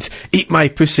demanded, "Eat my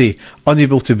pussy,"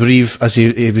 unable to breathe as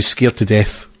he was scared to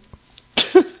death.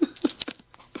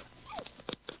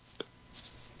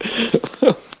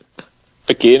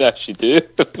 Again, as you do.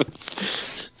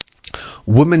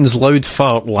 Woman's loud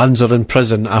fart lands her in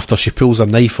prison after she pulls a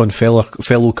knife on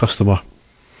fellow customer.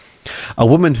 A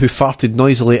woman who farted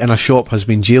noisily in a shop has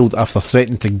been jailed after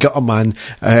threatening to gut a man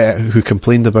who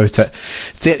complained about it.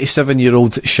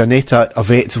 37-year-old Shanetta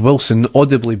Yvette Wilson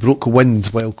audibly broke wind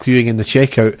while queuing in the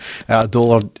checkout at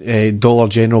a Dollar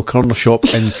General corner shop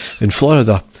in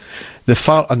Florida. The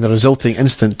fart and the resulting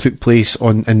incident took place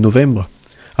in November.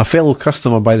 A fellow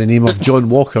customer by the name of John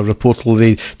Walker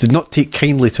reportedly did not take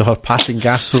kindly to her passing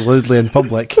gas so loudly in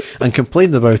public and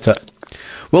complained about it.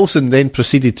 Wilson then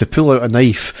proceeded to pull out a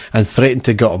knife and threatened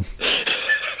to gut him.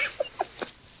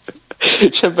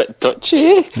 It's a bit touchy,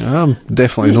 eh? Yeah,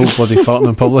 definitely nobody farting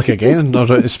in public again,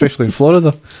 especially in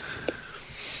Florida.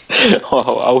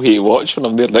 I'll hate watch when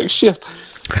I'm there next year.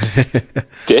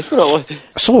 Definitely.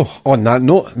 So, on that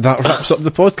note, that wraps up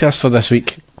the podcast for this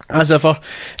week. As ever,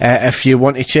 if you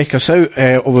want to check us out,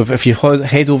 or if you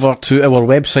head over to our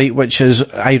website, which is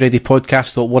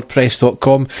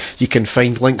ireadypodcast.wordpress.com, you can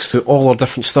find links to all our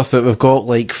different stuff that we've got,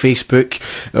 like Facebook,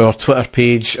 our Twitter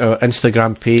page, our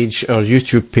Instagram page, our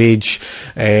YouTube page.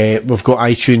 We've got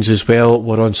iTunes as well.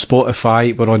 We're on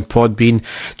Spotify. We're on PodBean.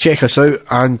 Check us out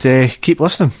and keep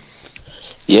listening.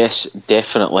 Yes,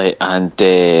 definitely. And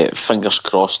fingers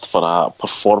crossed for a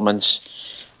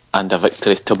performance and a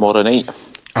victory tomorrow night.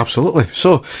 Absolutely.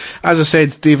 So, as I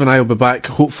said, Dave and I will be back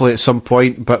hopefully at some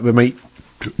point, but we might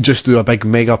just do a big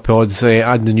mega pod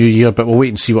in the new year, but we'll wait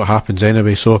and see what happens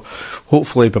anyway. So,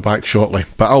 hopefully be back shortly.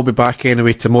 But I'll be back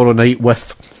anyway tomorrow night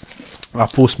with a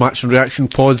post-match and reaction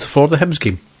pod for the Hibs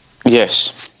game.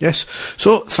 Yes. Yes.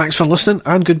 So, thanks for listening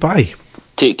and goodbye.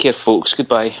 Take care, folks.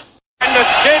 Goodbye. And the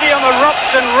stadium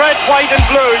erupts in red, white and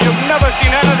blue. You've never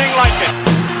seen